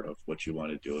happy part of what you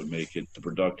want to do and make it the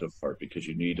productive part, because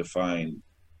you need to find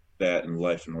that in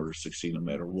life in order to succeed no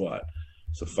matter what.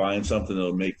 So find something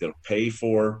that'll pay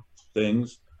for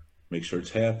things, make sure it's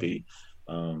happy,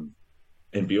 um,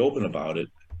 and be open about it.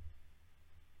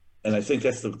 And I think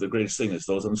that's the greatest thing, is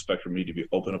those on the spectrum need to be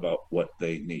open about what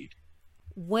they need.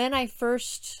 When I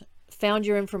first found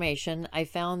your information, I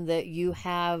found that you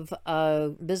have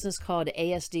a business called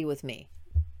ASD with me.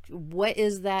 What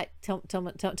is that? Tell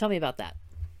me about that.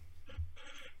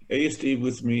 ASD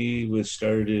with me was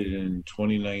started in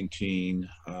 2019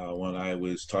 when I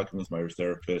was talking with my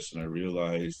therapist, and I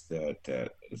realized that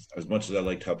as much as I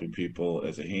liked helping people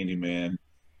as a handyman,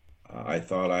 I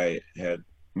thought I had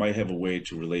might have a way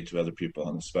to relate to other people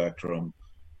on the spectrum.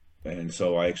 And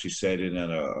so I actually sat in at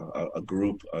a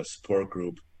group, a support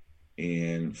group,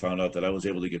 and found out that I was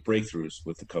able to get breakthroughs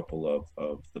with a couple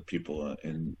of the people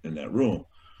in that room.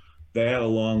 That,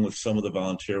 along with some of the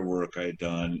volunteer work I had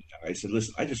done, I said,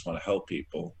 listen, I just want to help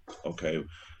people. Okay.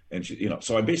 And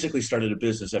so I basically started a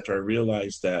business after I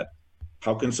realized that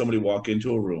how can somebody walk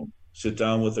into a room, sit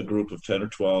down with a group of 10 or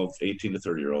 12, 18 to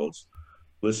 30 year olds,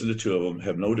 listen to two of them,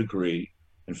 have no degree,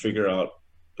 and figure out,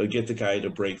 get the guy to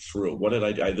break through. What did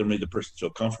I do? I either made the person feel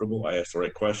comfortable, I asked the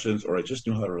right questions, or I just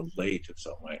knew how to relate in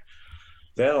some way.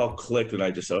 That all clicked, and I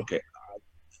just said, okay,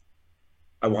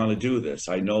 I want to do this.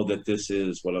 I know that this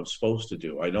is what I'm supposed to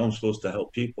do. I know I'm supposed to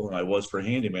help people, and I was for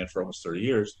handyman for almost 30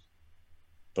 years,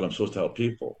 but I'm supposed to help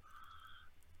people.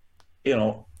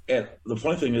 And the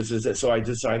funny thing is that so I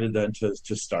decided then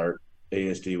to start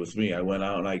ASD with me. I went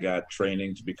out and I got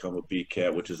training to become a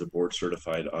BCAT, which is a board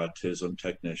certified autism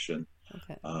technician,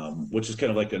 Okay. which is kind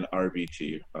of like an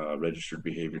RBT, registered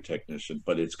behavior technician,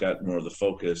 but it's got more of the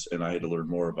focus, and I had to learn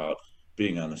more about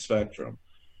being on the spectrum.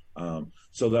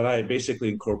 So that I basically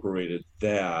incorporated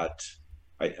that.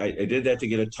 I did that to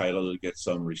get a title, to get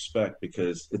some respect,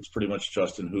 because it's pretty much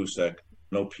Justin Husek,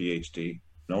 no PhD,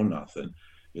 no nothing.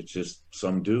 It's just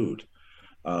some dude.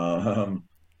 Um,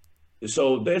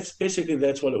 so that's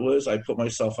what it was. I put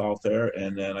myself out there,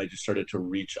 and then I just started to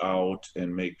reach out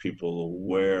and make people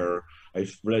aware.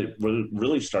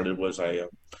 Really started was I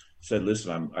said,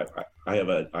 listen, I have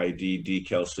an ID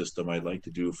decal system I'd like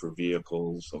to do for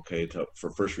vehicles, okay,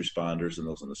 for first responders and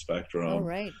those on the Oh, spectrum.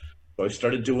 right. So I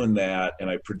started doing that, and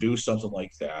I produced something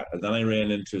like that, and then I ran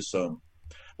into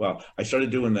I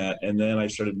started doing that, and then I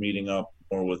started meeting up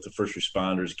more with the first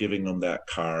responders, giving them that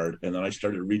card, and then I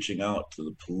started reaching out to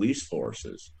the police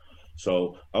forces.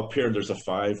 So up here, there's a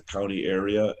 5 county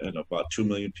area and about 2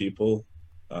 million people,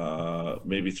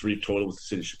 maybe three total with the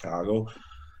city of Chicago.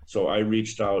 So I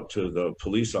reached out to the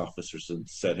police officers and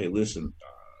said, "Hey, listen,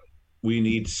 we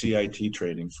need CIT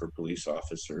training for police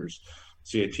officers.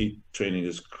 CIT training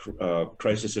is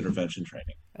crisis intervention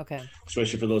training, Okay.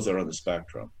 especially for those that are on the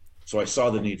spectrum." So I saw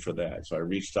the need for that. So I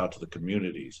reached out to the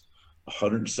communities,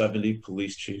 170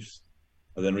 police chiefs,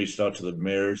 and then reached out to the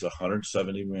mayors,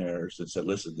 170 mayors, and said,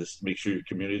 listen, this, make sure your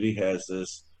community has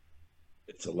this.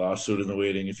 It's a lawsuit in the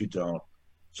waiting if you don't.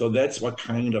 So that's what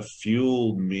kind of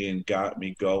fueled me and got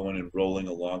me going and rolling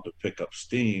along to pick up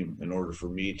steam in order for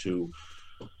me to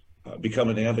become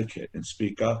an advocate and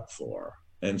speak up for.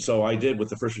 And so I did with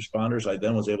the first responders. I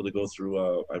then was able to go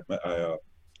through, I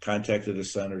contacted a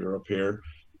senator up here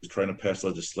who's trying to pass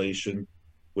legislation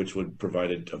which would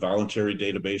provide a voluntary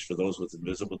database for those with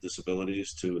invisible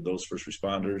disabilities to those first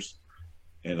responders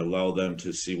and allow them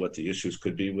to see what the issues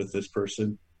could be with this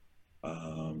person.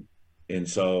 And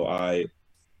so I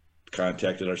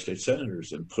contacted our state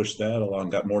senators and pushed that along,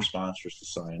 got more sponsors to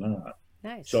sign on.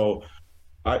 Nice. So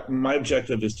My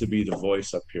objective is to be the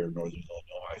voice up here in Northern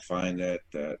Illinois. I find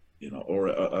that or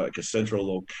like a central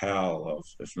locale of,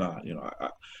 if not,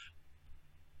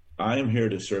 I am here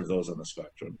to serve those on the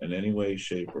spectrum in any way,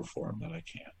 shape, or form that I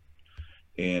can.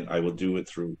 And I will do it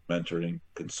through mentoring,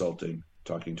 consulting,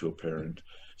 talking to a parent,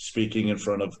 speaking in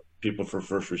front of people for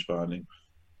first responding.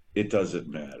 It doesn't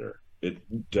matter.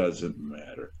 It doesn't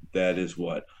matter. That is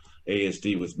what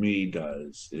ASD with me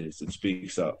does, is it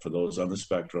speaks up for those on the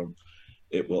spectrum.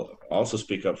 It will also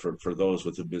speak up for those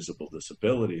with invisible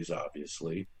disabilities,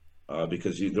 obviously,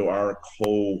 because there are I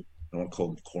don't want to call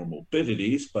them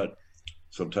comorbidities, but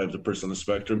sometimes a person on the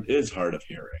spectrum is hard of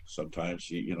hearing. Sometimes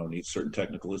needs certain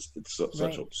technical,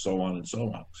 Right. so on and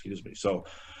so on. Excuse me. So,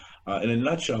 in a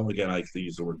nutshell, again, I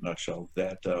use the word nutshell.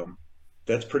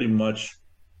 That's pretty much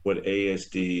what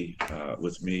ASD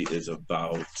with me is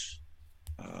about.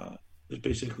 Just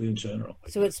basically in general, I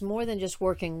So guess. it's more than just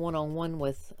working one on one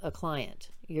with a client.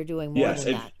 You're doing more Yes,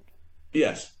 than that.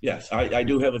 yes. I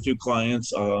do have a few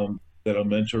clients that I'm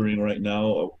mentoring right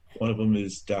now. One of them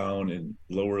is down in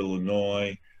Lower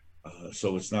Illinois,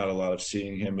 so it's not a lot of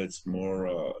seeing him. It's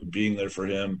more being there for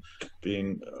him,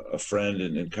 being a friend,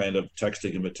 and kind of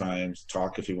texting him at times.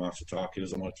 Talk if he wants to talk. He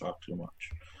doesn't want to talk too much.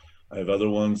 I have other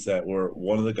ones that were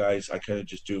one of the guys. I kind of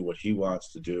just do what he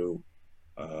wants to do.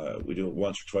 We do it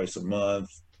once or twice a month.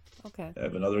 Okay. I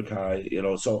have another guy,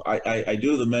 so I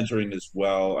do the mentoring as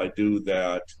well. I do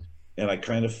that, and I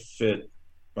kind of fit.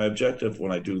 My objective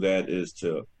when I do that is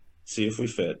to see if we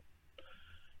fit,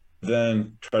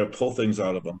 then try to pull things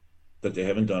out of them that they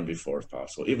haven't done before if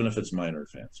possible, even if it's minor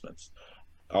advancements.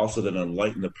 Also, then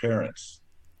enlighten the parents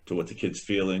to what the kid's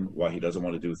feeling, why he doesn't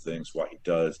want to do things, why he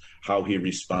does, how he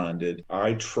responded.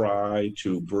 I try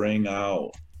to bring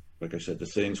out, like I said, the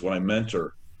things when I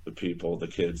mentor the people, the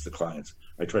kids, the clients.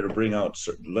 I try to bring out,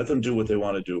 let them do what they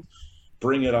want to do,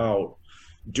 bring it out,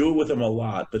 do it with them a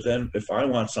lot. But then if I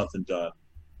want something done,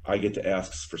 I get to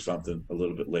ask for something a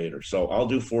little bit later. So I'll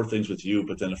do four things with you,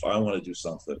 but then if I want to do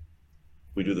something,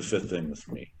 we do the fifth thing with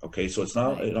me. Okay. So it's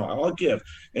not, Right. I'll give.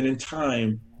 And in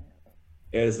time,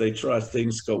 as they trust,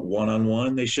 things go one on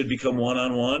one. They should become one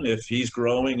on one if he's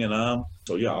growing and I'm.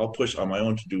 So yeah, I'll push on my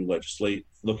own to do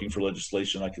looking for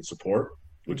legislation I can support,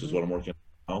 which is Mm-hmm. what I'm working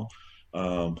on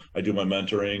now. I do my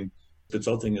mentoring.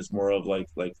 Consulting is more of like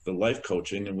the life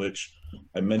coaching, in which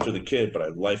I mentor the kid, but I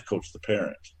life coach the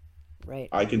parent. Right.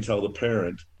 I can tell the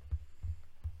parent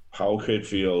how a kid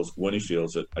feels when he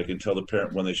feels it. I can tell the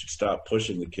parent when they should stop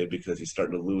pushing the kid because he's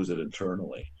starting to lose it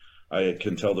internally. I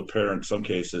can tell the parent in some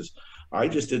cases, I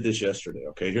just did this yesterday.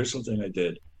 Okay, here's something I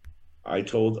did. I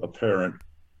told a parent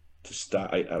to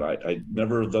stop. I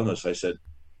never done this. I said,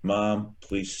 "Mom,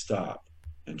 please stop."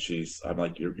 And I'm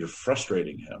like, "You're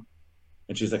frustrating him."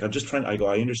 And she's like, "I'm just trying." I go,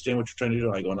 "I understand what you're trying to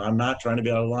do." I go, "And I'm not trying to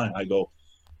be out of line." I go,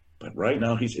 "But right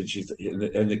now and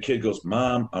the kid goes,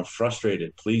 Mom, I'm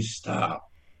frustrated. Please stop."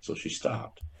 So she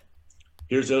stopped.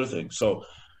 Here's the other thing. So,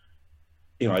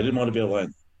 I didn't want to be out of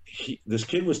line. This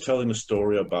kid was telling a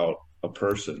story about a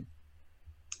person,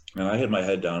 and I had my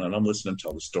head down and I'm listening to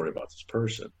tell the story about this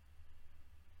person.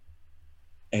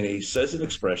 And he says an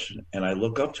expression, and I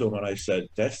look up to him and I said,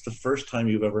 "That's the first time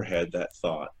you've ever had that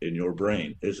thought in your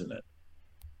brain, isn't it?"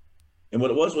 And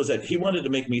what it was that he wanted to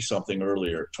make me something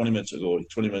earlier, 20 minutes ago,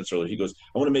 20 minutes earlier. He goes,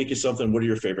 "I want to make you something. What are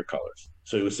your favorite colors?"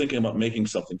 So he was thinking about making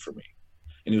something for me.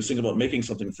 And he was thinking about making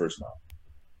something for his mom.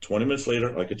 20 minutes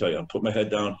later, I can tell you, I put my head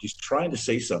down. He's trying to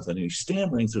say something and he's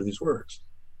stammering through these words.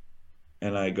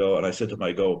 And I said to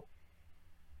him,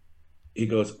 he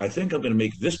goes, "I think I'm going to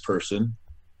make this person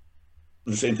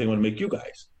the same thing I want to make you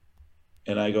guys."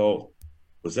 And I go,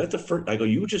 "Was that the first?" I go,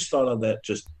 "You just thought of that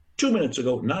just 2 minutes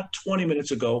ago, not 20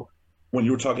 minutes ago, when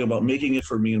you were talking about making it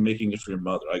for me and making it for your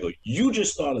mother." I go, "You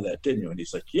just thought of that, didn't you?" And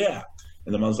he's like, "Yeah."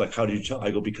 And the mom's like, "How did you tell?" I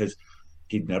go, "Because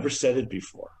he'd never said it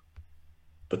before.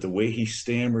 But the way he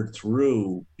stammered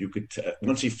through,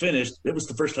 once he finished, it was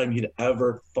the first time he'd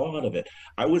ever thought of it.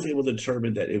 I was able to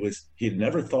determine that he had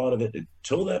never thought of it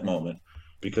until that moment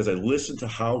because I listened to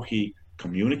how he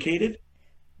communicated,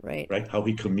 Right. right? How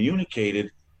he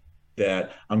communicated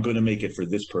that I'm going to make it for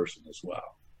this person as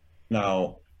well.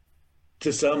 Now,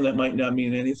 to some, that might not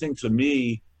mean anything. To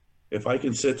me, if I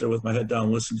can sit there with my head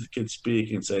down, listen to the kid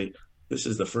speak, and say, "This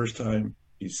is the first time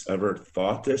he's ever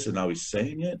thought this, and now he's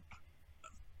saying it,"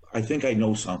 I think I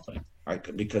know something.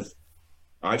 Because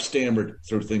I've stammered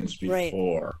through things Right.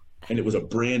 before, and it was a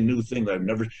brand new thing that I've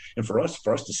never. And for us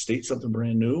to state something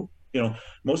brand new,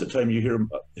 most of the time you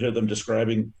hear them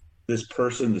describing this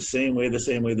person the same way, the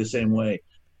same way, the same way.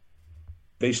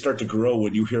 They start to grow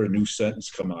when you hear a new sentence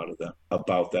come out of them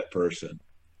about that person,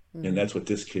 and Mm-hmm. that's what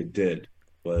this kid did.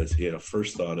 was he had a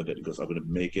first thought of it and goes, I'm going to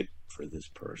make it for this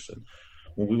person.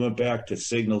 When we went back to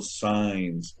signals,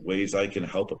 signs, ways I can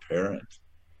help a parent,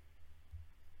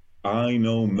 I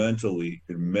know mentally,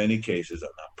 in many cases, I'm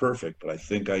not perfect, but I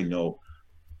think I know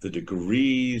the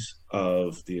degrees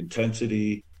of the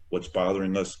intensity, what's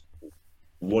bothering us,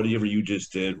 whatever you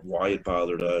just did, why it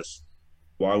bothered us,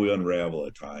 why we unravel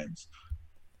at times.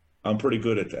 I'm pretty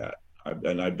good at that.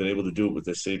 And I've been able to do it with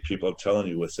the same people I'm telling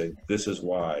you with, say, this is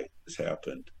why this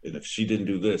happened. And if she didn't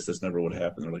do this, this never would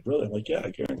happen. They're like, really? I'm like, yeah, I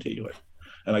guarantee you it.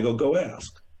 And I go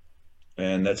ask.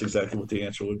 And that's exactly what the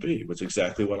answer would be. It's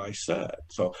exactly what I said.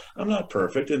 So I'm not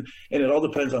perfect. And it all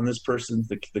depends on this person,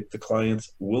 the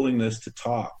client's willingness to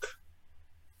talk.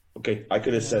 Okay, I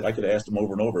could have said, I could have asked him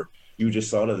over and over, you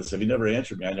just thought of this. If you never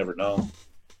answered me, I never know.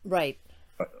 Right.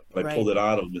 I pulled it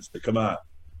out of him and said, come on.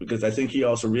 Because I think he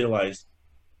also realized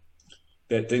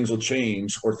that things will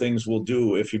change or things will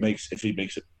do if he makes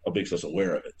us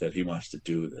aware of it, that he wants to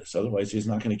do this. Otherwise, he's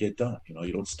not going to get done.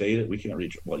 You don't state it. We can't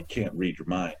read. Well, you can't read your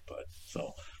mind,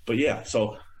 but yeah.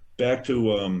 So back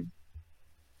to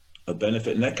a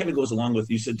benefit, and that kind of goes along with,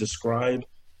 you said, describe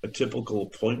a typical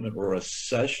appointment or a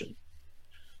session.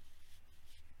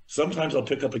 Sometimes I'll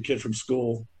pick up a kid from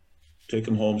school, take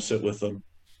him home, sit with them,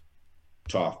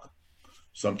 talk.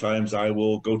 Sometimes I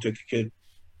will go take a kid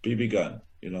BB gun,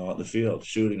 out in the field,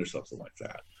 shooting or something like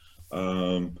that.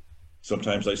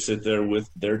 Sometimes I sit there with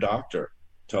their doctor,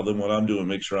 tell them what I'm doing,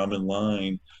 make sure I'm in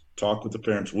line, talk with the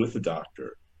parents with the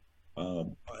doctor.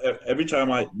 Every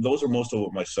time those are most of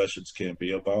what my sessions can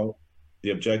be about. The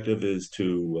objective is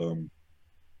to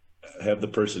have the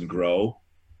person grow,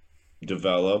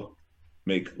 develop,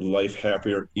 make life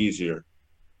happier, easier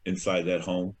inside that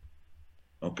home.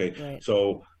 Okay. Right.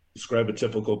 So describe a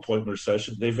typical appointment or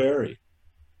session. They vary.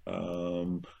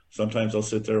 Sometimes I'll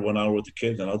sit there 1 hour with the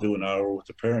kids and I'll do an hour with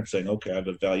the parents saying, okay, I've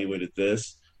evaluated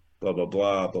this, blah, blah,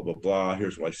 blah, blah, blah, blah.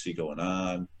 Here's what I see going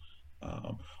on.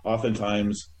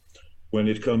 Oftentimes when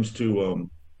it comes to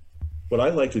what I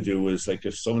like to do is, like,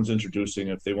 if someone's introducing,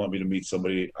 if they want me to meet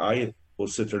somebody, I will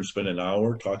sit there and spend an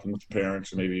hour talking with the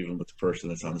parents, or maybe even with the person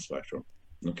that's on the spectrum.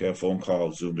 Okay, a phone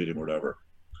call, Zoom meeting, whatever.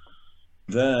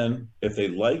 Then if they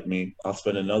like me, I'll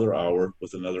spend another hour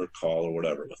with another call or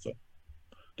whatever with them,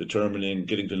 determining,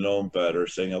 getting to know them better,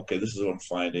 saying, okay, this is what I'm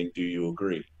finding. Do you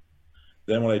agree?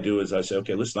 Then what I do is I say,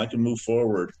 okay, listen, I can move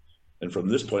forward. And from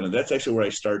this point, and that's actually where I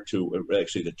start to,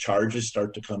 actually the charges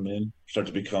start to come in, start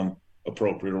to become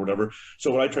appropriate or whatever.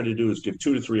 So what I try to do is give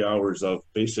 2 to 3 hours of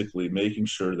basically making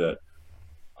sure that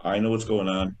I know what's going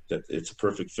on, that it's a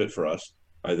perfect fit for us.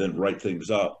 I then write things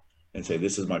up and say,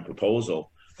 this is my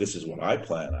proposal. This is what I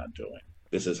plan on doing.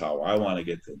 This is how I want to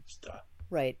get things done.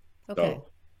 Right. Okay. So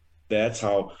that's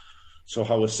how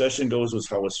a session goes was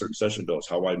how a certain session goes.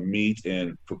 How I meet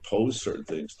and propose certain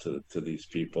things to these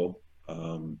people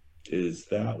is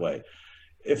that way.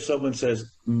 If someone says,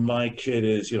 my kid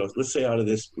is, let's say out of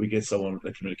this, we get someone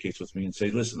that communicates with me and say,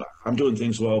 listen, I'm doing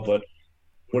things well, but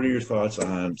what are your thoughts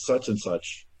on such and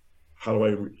such? How do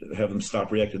I have them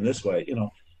stop reacting this way?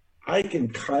 I can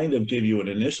kind of give you an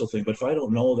initial thing, but if I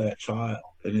don't know that child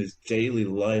and his daily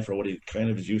life or what he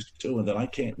kind of is used to doing, then I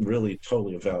can't really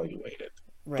totally evaluate it.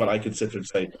 Right. But I can sit there and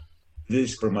say,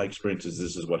 this, from my experiences,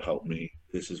 this is what helped me.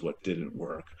 This is what didn't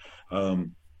work.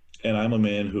 And I'm a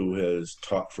man who has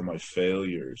taught from my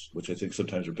failures, which I think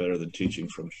sometimes are better than teaching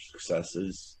from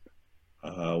successes.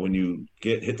 When you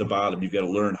hit the bottom, you've got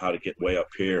to learn how to get way up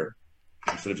here.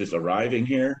 Instead of just arriving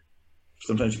here,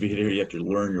 sometimes if you hit here, you have to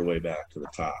learn your way back to the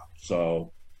top.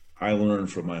 So I learn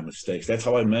from my mistakes. That's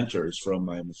how I mentor, is from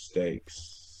my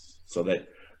mistakes. So that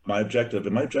my objective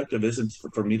isn't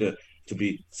for me to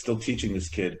be still teaching this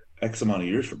kid X amount of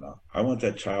years from now. I want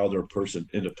that child or person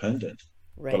independent.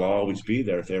 Right. But I'll always be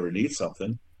there if they ever need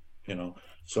something,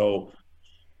 So,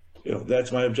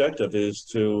 that's my objective, is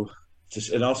to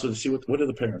and also to see what do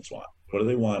the parents want? What do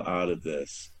they want out of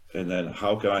this? And then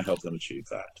how can I help them achieve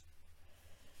that?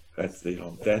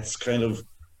 That's kind of,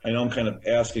 I know I'm kind of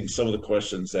asking some of the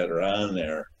questions that are on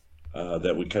there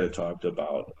that we kind of talked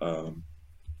about.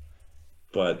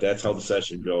 But that's how the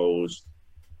session goes,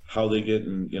 how they get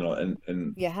in,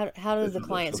 and yeah. How do the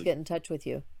clients get in touch with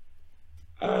you?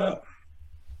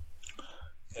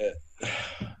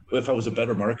 If I was a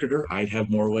better marketer, I'd have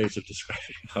more ways of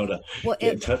describing how to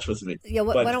get in touch with me. Yeah.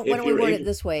 Why don't we word it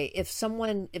this way? If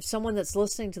someone that's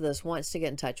listening to this wants to get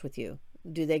in touch with you,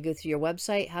 do they go through your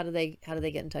website? How do they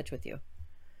get in touch with you?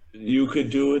 You could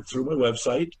do it through my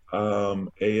website,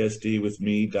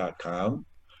 asdwithme.com.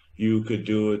 You could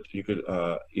do it. You could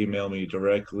email me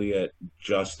directly at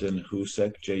Justin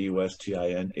Husek,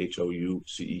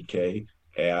 JustinHouseek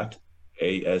 @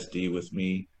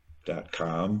 asdwithme.com.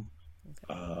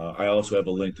 I also have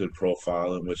a LinkedIn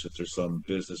profile in which if there's some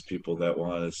business people that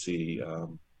want to see,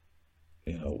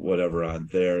 whatever on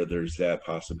there, there's that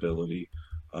possibility.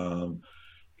 Um,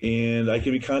 and I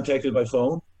can be contacted by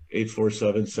phone,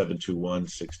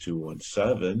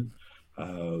 847-721-6217.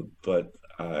 But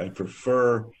I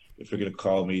prefer, if you're going to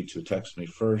call me, to text me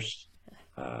first,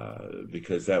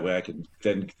 because that way I can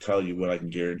then tell you what I can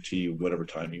guarantee you whatever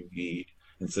time you need,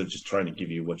 instead of just trying to give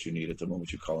you what you need at the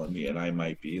moment you call on me, and I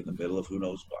might be in the middle of who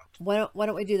knows what. Why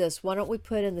don't we do this? Why don't we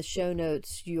put in the show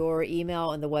notes your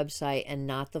email and the website and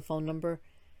not the phone number,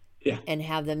 Yeah, and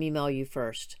have them email you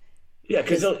first? yeah,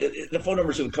 because Because the phone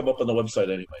number is going to come up on the website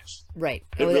anyways. right,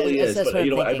 It really is. that's But what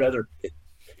I'm I'd thinking. rather.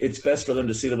 It's best for them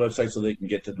to see the website so they can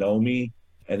get to know me,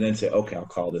 and then say, okay, I'll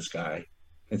call this guy,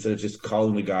 instead of just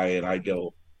calling the guy and I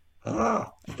go,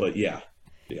 ah. But yeah,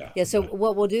 yeah, Yeah. So but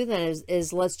what we'll do then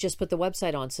is let's just put the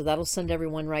website on. So that'll send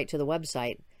everyone right to the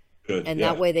website, good. and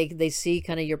that Yeah, way they see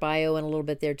kind of your bio and a little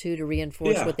bit there too to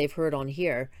reinforce yeah, what they've heard on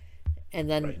here, and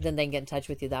then right, they can get in touch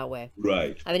with you that way.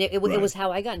 right, I mean, it right. was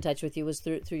how I got in touch with you was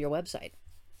through your website.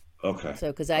 Okay,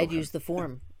 So because I had okay, used the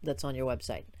form that's on your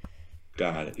website.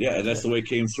 got it. Yeah, and that's So the way it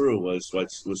came through, was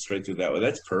straight through that way.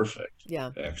 That's perfect,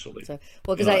 yeah. actually. So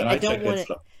well, because And I I don't check that want to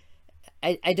stuff.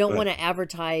 I don't Go want ahead. to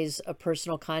advertise a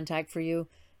personal contact for you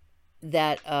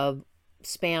that a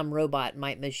spam robot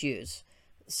might misuse.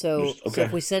 So if Okay,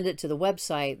 we send it to the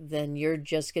website, then you're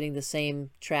just getting the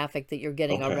same traffic that you're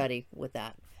getting okay. already with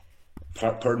that.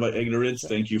 Pardon my ignorance. So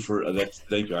Thank you for that.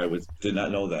 Thank you. Did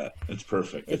not know that. It's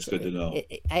perfect. It's it's good to know.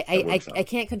 That I works I out.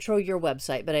 can't control your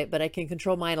website, but I can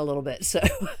control mine a little bit. So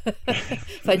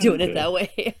by doing it Good. that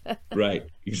way. Right.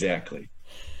 Exactly.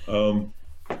 Um,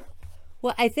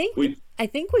 Well, we I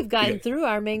think we've gotten okay. through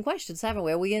our main questions, haven't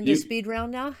we? Are we into You speed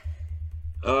round now?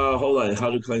 hold on.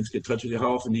 How do clients get in touch with you?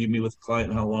 How often do you meet with the client?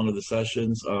 And how long are the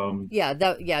sessions? Yeah,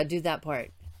 do that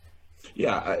part.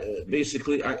 Yeah.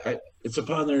 Basically, it's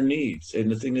upon their needs. And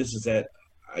the thing is that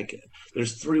I can,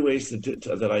 there's three ways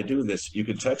that I do this. You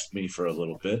can text me for a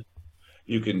little bit.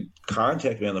 You can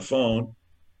contact me on the phone,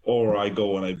 or I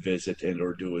go and I visit and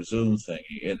or do a Zoom thing.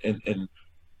 And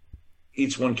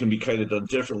each one can be kind of done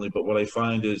differently. But what I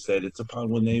find is that it's upon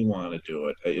when they want to do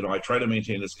it. I try to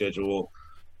maintain a schedule,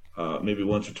 maybe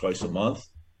once or twice a month,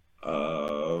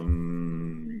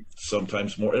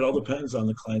 sometimes more. It all depends on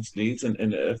the client's needs and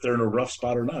if they're in a rough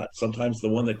spot or not. Sometimes the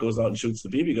one that goes out and shoots the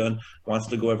BB gun wants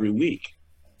to go every week,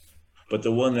 but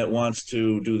the one that wants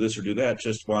to do this or do that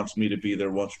just wants me to be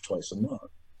there once or twice a month.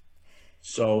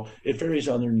 So it varies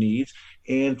on their needs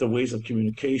and the ways of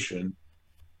communication.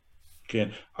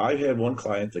 I've had one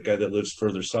client, the guy that lives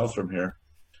further south from here,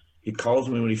 he calls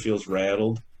me when he feels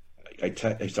rattled. He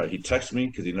texts me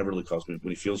because he never really calls me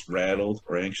when he feels rattled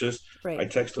or anxious. I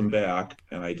Right. text him back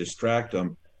and I distract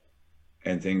him,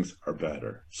 and things are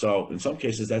better. So in some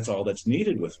cases, that's all that's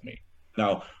needed with me.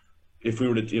 Now, if we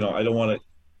were to, I don't want to.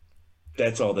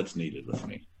 That's all that's needed with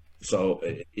me. So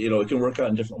it can work out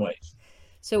in different ways.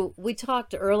 So we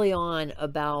talked early on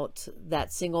about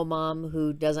that single mom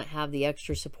who doesn't have the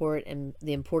extra support and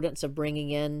the importance of bringing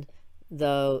in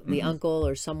the Hmm. uncle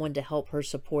or someone to help her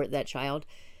support that child.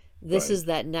 This Right. is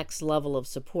that next level of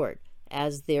support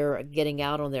as they're getting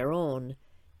out on their own.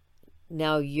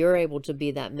 Now you're able to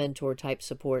be that mentor type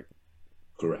support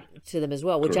Correct. to them as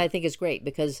well, which I Correct. think is great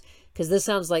because this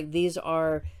sounds like these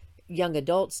are young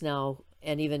adults now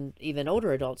and even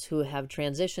older adults who have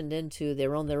transitioned into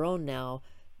their own now,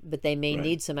 but they may Right.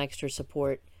 need some extra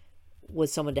support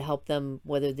with someone to help them,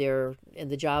 whether they're in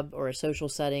the job or a social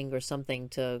setting or something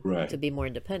to Right. be more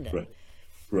independent. Right.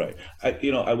 Right.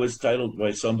 I was titled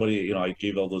by somebody. I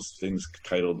gave all those things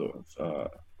titled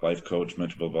life coach,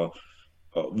 mentor, blah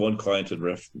blah. One client had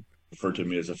referred to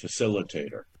me as a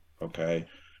facilitator. Okay,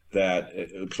 that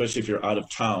especially if you're out of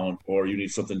town or you need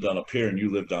something done up here and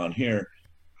you live down here,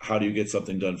 how do you get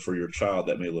something done for your child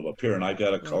that may live up here? And I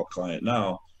got a Right. client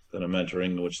now that I'm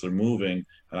mentoring, in which they're moving,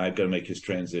 and I've got to make his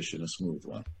transition a smooth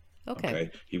one. Okay. Okay,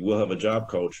 he will have a job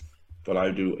coach, but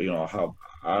I do, how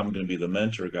I'm going to be the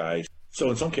mentor guy. So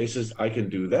in some cases, I can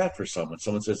do that for someone.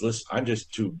 Someone says, "Listen, I'm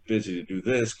just too busy to do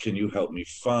this. Can you help me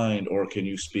find, or can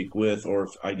you speak with, or if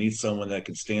I need someone that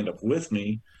can stand up with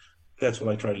me?" That's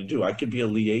what I try to do. I could be a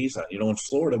liaison. In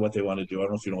Florida, what they want to do, I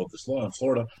don't know if you know of this law in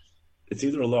Florida, it's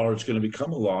either a law or it's going to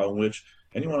become a law in which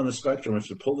anyone on the spectrum, if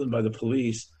they're pulled in by the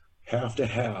police, have to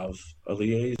have a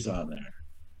liaison there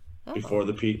Oh, before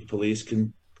the police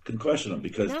can question them.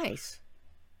 Because, nice.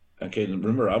 okay,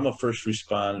 remember, I'm a first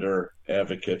responder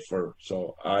advocate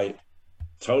so I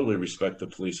totally respect the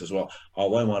police as well.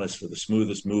 All I want is for the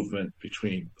smoothest movement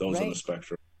between those on the Right.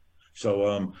 spectrum.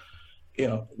 So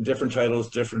different titles,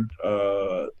 different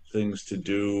things to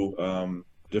do,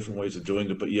 different ways of doing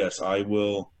it. But yes, I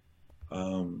will.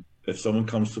 If someone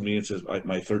comes to me and says,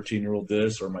 my 13-year-old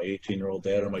this, or my 18-year-old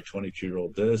that, or my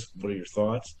 22-year-old this, what are your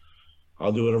thoughts?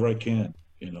 I'll do whatever I can,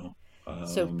 you know.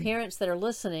 So, Um, parents that are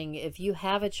listening, if you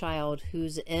have a child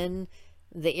who's in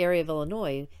the area of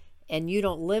Illinois and you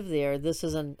don't live there, this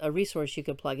is a resource you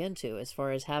could plug into as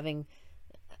far as hiring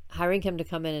him to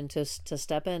come in and to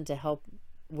step in to help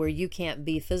where you can't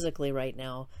be physically right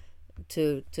now,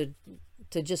 to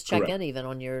just check correct. in even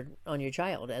on your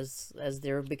child as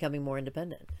they're becoming more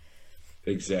independent.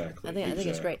 Exactly. I think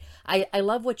it's Exactly. great. I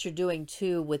love what you're doing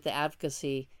too with the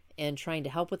advocacy and trying to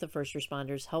help with the first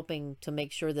responders, helping to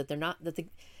make sure that they're not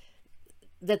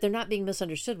being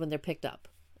misunderstood when they're picked up.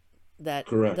 That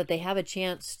Correct. they have a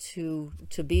chance to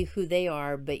be who they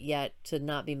are, but yet to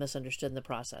not be misunderstood in the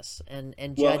process and Well,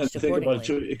 and judged think about it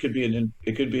accordingly. too. It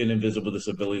could be an invisible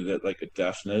disability, that like a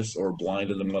deafness or blind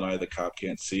in the one eye the cop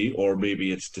can't see, or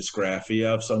maybe it's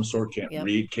dysgraphia of some sort, can't Yep.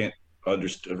 read, can't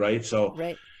understand, right? So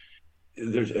Right.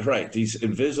 there's right these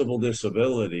invisible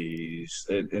disabilities,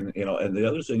 and the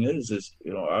other thing is I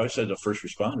always said to first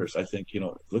responders, I think,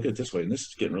 look at it this way, and this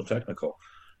is getting real technical.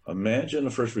 Imagine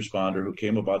a first responder who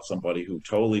came about somebody who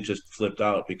totally just flipped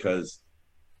out because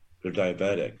they're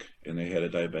diabetic and they had a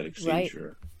diabetic Right.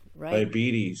 seizure. Right.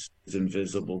 Diabetes is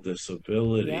invisible Yep.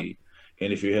 disability,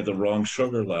 and if you have the wrong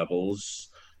sugar levels,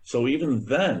 so even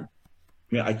then,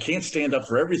 I can't stand up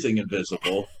for everything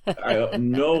invisible. I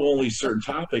know only certain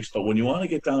topics, but when you want to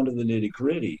get down to the nitty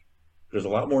gritty, there's a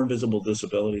lot more invisible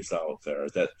disabilities out there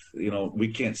that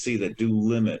we can't see, that do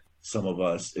limit some of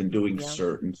us in doing Yeah.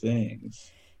 certain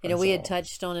things. That's We had all.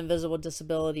 touched on invisible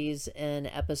disabilities in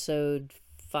episode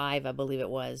 5, I believe it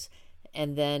was.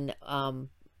 And then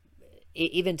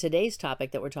even today's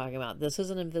topic that we're talking about, this is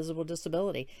an invisible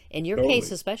disability. In your case,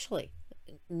 Totally. especially,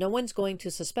 no one's going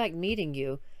to suspect meeting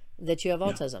you that you have Yeah.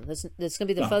 autism. That's going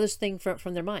to be the No. furthest thing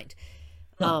from their mind.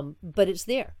 No. But it's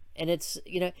there, and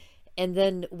and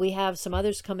then we have some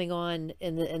others coming on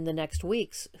in the next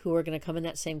weeks who are going to come in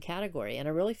that same category. And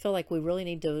I really feel like we really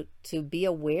need to be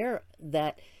aware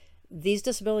that these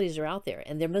disabilities are out there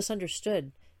and they're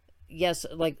misunderstood. Yes,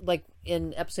 like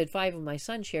in episode 5 when my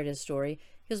son shared his story,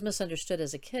 he was misunderstood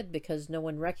as a kid because no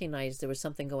one recognized there was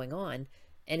something going on,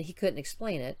 and he couldn't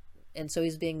explain it, and so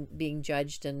he's being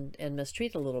judged and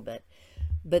mistreated a little bit.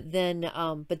 But then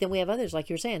we have others, like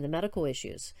you're saying, the medical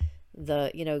issues.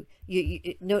 The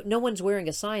no one's wearing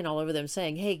a sign all over them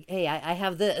saying, hey, I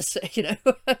have this.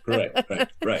 Correct. Right.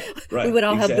 Right. We Right. would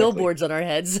all have Exactly. billboards on our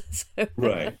heads. So,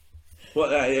 Right.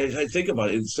 Well, I think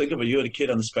about it. Think about, you had a kid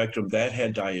on the spectrum that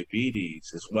had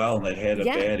diabetes as well, and that had a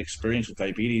yeah. bad experience with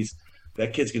diabetes.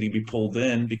 That kid's going to be pulled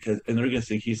in and they're going to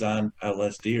think he's on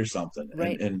LSD or something. And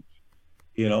Right. and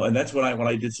that's when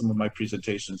I did some of my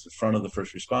presentations in front of the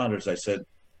first responders. I said,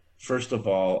 first of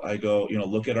all, I go,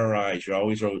 look at our eyes. You're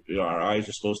always, our eyes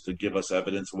are supposed to give us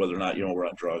evidence of whether or not we're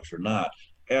on drugs or not.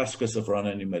 Ask us if we're on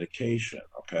any medication,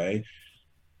 okay?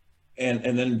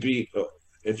 And then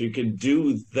if you can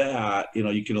do that,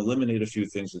 you can eliminate a few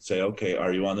things and say, okay,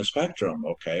 are you on the spectrum?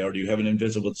 Okay. Or do you have an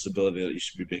invisible disability that you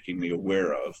should be making me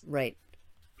aware of? Right.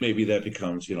 Maybe that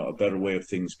becomes, a better way of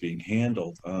things being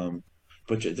handled.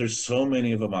 But there's so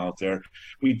many of them out there.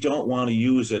 We don't want to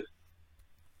use it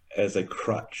as a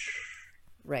crutch.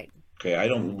 Right. Okay. I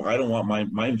don't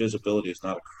want my invisibility is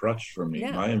not a crutch for me.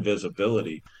 My No.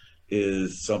 invisibility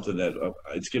is something that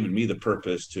it's given me the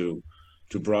purpose to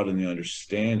broaden the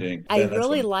understanding. I Then that's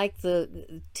really when. like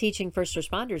the teaching first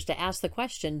responders to ask the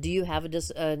question, do you have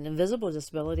an invisible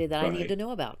disability that I need Right. to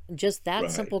know about? Just that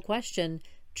Right. simple question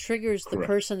triggers the Correct.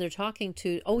 person they're talking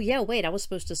to. Oh yeah, wait, I was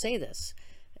supposed to say this.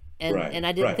 And Right.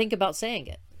 I didn't Right. think about saying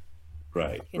it,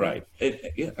 Right. you know. Right.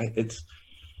 Yeah.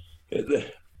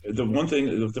 The one thing.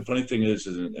 The funny thing is,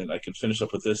 and I can finish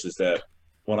up with this, is that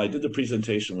when I did the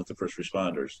presentation with the first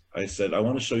responders, I said, I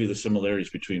want to show you the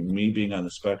similarities between me being on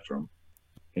the spectrum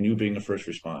and you being a first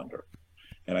responder.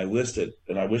 And I listed,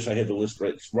 and I wish I had the list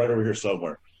right, it's right over here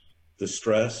somewhere. The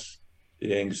stress,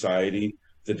 the anxiety,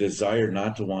 the desire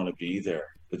not to want to be there,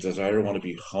 the desire to want to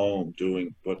be home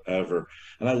doing whatever.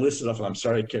 And I listed off, and I'm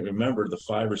sorry I can't remember the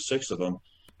 5 or 6 of them.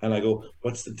 And I go,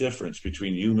 what's the difference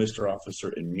between you, Mr.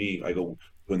 Officer, and me? I go,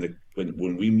 when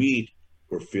we meet,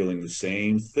 we're feeling the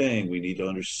same thing. We need to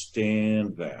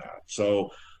understand that. So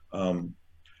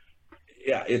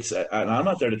yeah, and I'm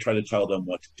not there to try to tell them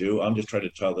what to do. I'm just trying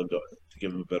to tell them to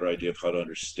give them a better idea of how to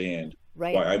understand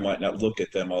Right. why I might not look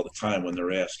at them all the time when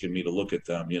they're asking me to look at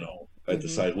them, at the Mm-hmm.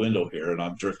 side window here, and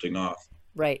I'm drifting off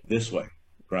Right. this way,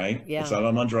 right? It's Yeah. not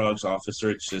I'm on drugs,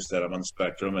 officer. It's just that I'm on the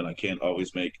spectrum and I can't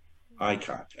always make eye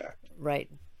contact. Right.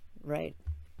 Right.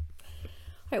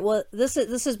 All right. Well, this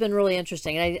has been really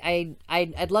interesting.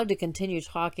 I'd love to continue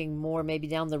talking more, maybe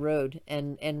down the road,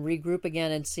 and regroup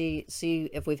again and see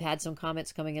if we've had some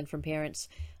comments coming in from parents.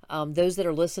 Those that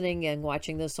are listening and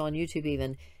watching this on YouTube,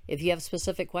 even if you have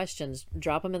specific questions,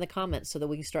 drop them in the comments so that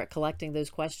we can start collecting those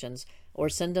questions, or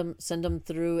send them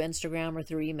through Instagram or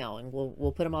through email, and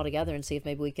we'll put them all together and see if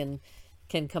maybe we can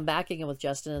come back again with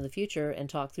Justin in the future and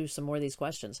talk through some more of these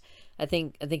questions. I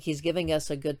think he's giving us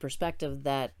a good perspective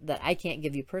that I can't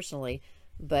give you personally,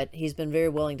 but he's been very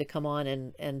willing to come on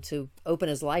and to open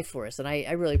his life for us. And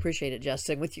I really appreciate it,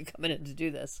 Justin, with you coming in to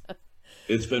do this.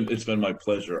 It's been my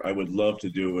pleasure. I would love to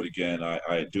do it again.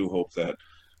 I do hope that,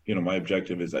 my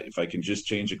objective is that if I can just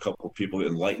change a couple of people,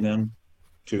 enlighten them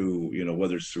to,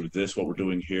 whether it's through this, what we're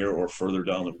doing here, or further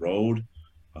down the road,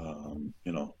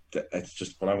 that's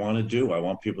just what I want to do. I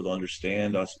want people to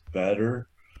understand us better,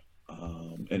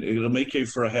 and it'll make you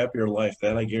for a happier life.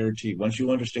 That I guarantee. Once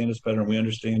you understand us better and we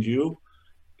understand you,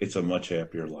 it's a much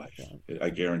happier life. Yeah. I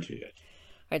guarantee it.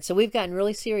 All right, so we've gotten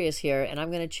really serious here, and I'm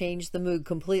going to change the mood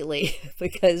completely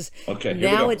because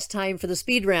now it's time for the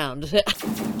speed round.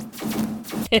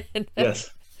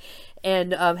 Yes.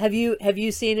 And have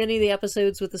you seen any of the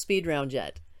episodes with the speed round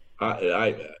yet?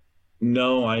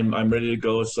 No, I'm ready to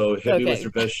go. So hit me with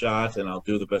your best shot, and I'll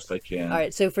do the best I can. All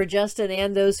right. So for Justin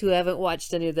and those who haven't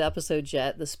watched any of the episodes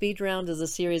yet, the speed round is a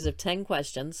series of 10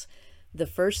 questions. The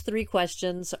first 3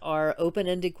 questions are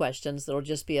open-ended questions. That'll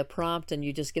just be a prompt, and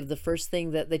you just give the first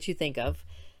thing that you think of.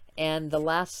 And the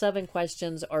last 7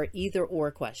 questions are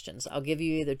either-or questions. I'll give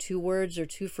you either 2 words or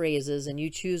 2 phrases, and you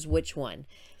choose which one.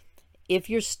 If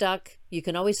you're stuck, you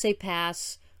can always say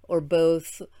pass or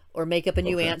both, or make up a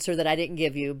new answer that I didn't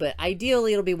give you. But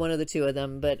ideally, it'll be one of the 2 of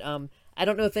them. But I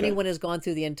don't know if anyone has gone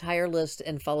through the entire list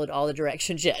and followed all the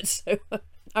directions yet. So, all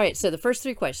right, so the first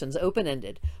 3 questions,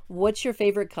 open-ended. What's your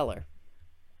favorite color?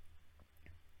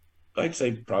 I'd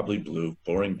say probably blue,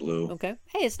 boring blue. Okay.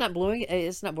 Hey, it's not boring.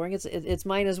 It's not boring. It's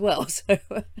mine as well. So,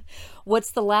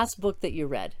 what's the last book that you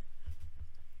read?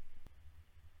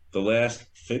 The last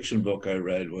fiction book I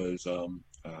read was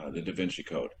The Da Vinci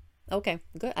Code. Okay,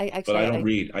 good. But I don't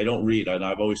read. I don't read, and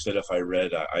I've always said if I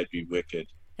read, I'd be wicked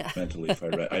mentally if I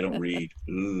read. I don't read.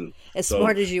 Ugh. As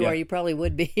smart as you are, you probably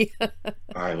would be.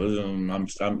 I was.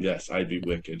 Yes, I'd be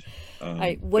wicked. All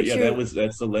right,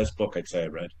 that's the last book I'd say I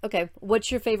read. Okay,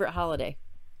 what's your favorite holiday?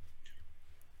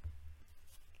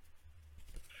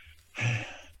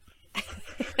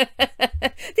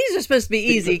 These are supposed to be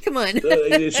easy. Come on.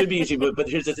 It should be easy, but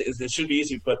here's the thing: it should be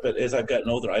easy. But as I've gotten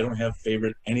older, I don't have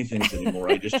favorite anythings anymore.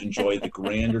 I just enjoy the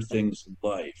grander things in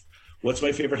life. What's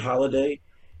my favorite holiday?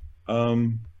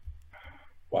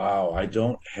 Wow, I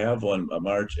don't have one.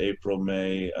 March, April,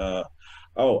 May.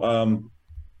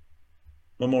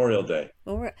 Memorial Day.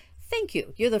 All right. Thank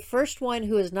you. You're the first one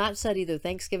who has not said either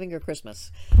Thanksgiving or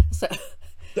Christmas. So,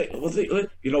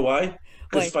 you know why?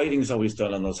 Because fighting's always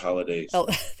done on those holidays. Oh,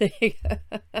 there you go.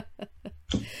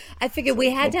 I figured we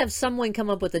had to have someone come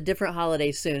up with a different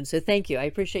holiday soon. So thank you. I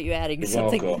appreciate you adding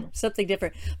something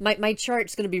different. My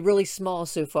chart's going to be really small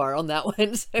so far on that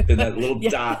one. So, and that little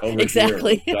dot over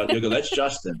exactly. here. You go, that's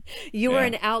Justin. You are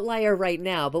an outlier right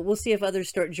now, but we'll see if others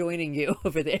start joining you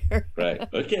over there. Right.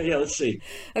 Okay. Yeah. Let's see.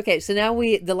 Okay. So now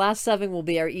the last 7 will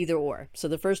be our either or. So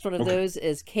the first one of those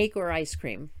is cake or ice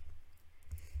cream.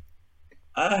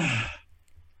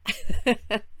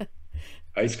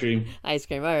 Ice cream. Ice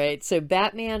cream. All right. So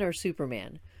Batman or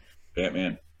Superman?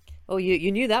 Batman. Oh,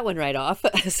 you knew that one right off.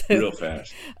 So, real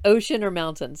fast. Ocean or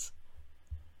mountains?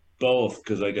 Both,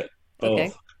 because I got both.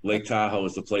 Okay. Lake Tahoe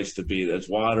is the place to be. There's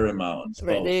water and mountains.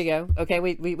 Right, both. there you go. Okay,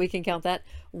 we can count that.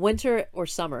 Winter or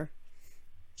summer?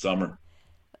 Summer.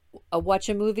 Watch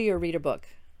a movie or read a book?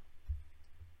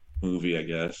 Movie, I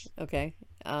guess. Okay.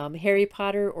 Harry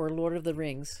Potter or Lord of the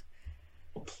Rings?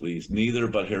 Oh, please, neither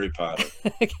but Harry Potter.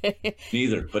 Okay.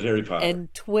 Neither but Harry Potter.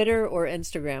 And Twitter or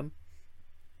Instagram?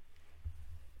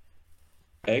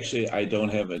 Actually, I don't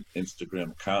have an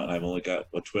Instagram account. I've only got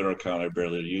a Twitter account I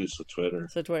barely use, so Twitter.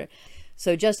 So Twitter.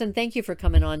 So Justin, thank you for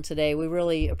coming on today. We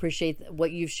really appreciate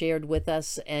what you've shared with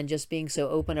us and just being so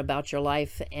open about your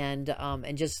life and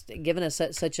just giving us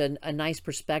such a nice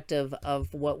perspective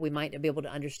of what we might be able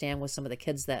to understand with some of the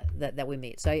kids that we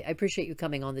meet. So I appreciate you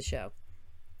coming on the show.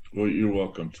 Well, you're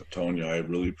welcome, Tonya. I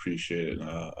really appreciate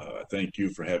it. Thank you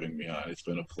for having me on. It's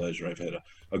been a pleasure. I've had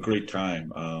a great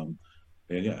time. And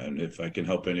if I can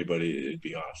help anybody, it'd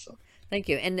be awesome. Thank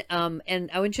you. And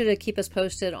I want you to keep us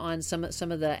posted on some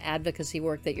of the advocacy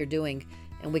work that you're doing,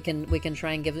 and we can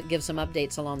try and give some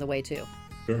updates along the way too.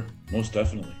 Sure, most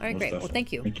definitely. All right, great. Well,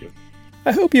 thank you. Thank you.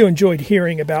 I hope you enjoyed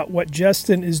hearing about what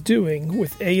Justin is doing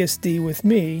with ASD with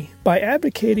me by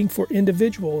advocating for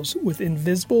individuals with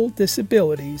invisible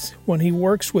disabilities when he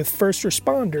works with first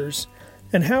responders,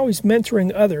 and how he's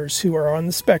mentoring others who are on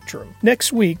the spectrum.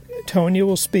 Next week, Tonya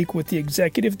will speak with the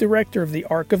executive director of the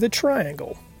Arc of the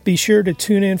Triangle. Be sure to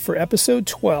tune in for episode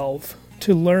 12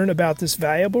 to learn about this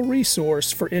valuable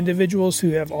resource for individuals who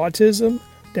have autism,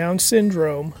 Down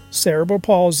syndrome, cerebral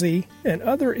palsy, and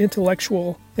other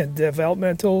intellectual and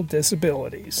developmental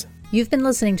disabilities. You've been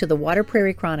listening to the Water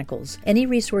Prairie Chronicles. Any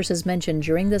resources mentioned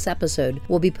during this episode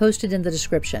will be posted in the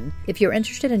description. If you're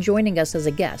interested in joining us as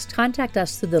a guest, contact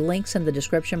us through the links in the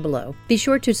description below. Be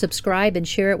sure to subscribe and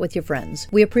share it with your friends.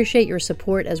 We appreciate your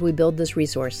support as we build this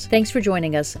resource. Thanks for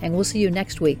joining us, and we'll see you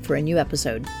next week for a new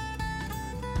episode.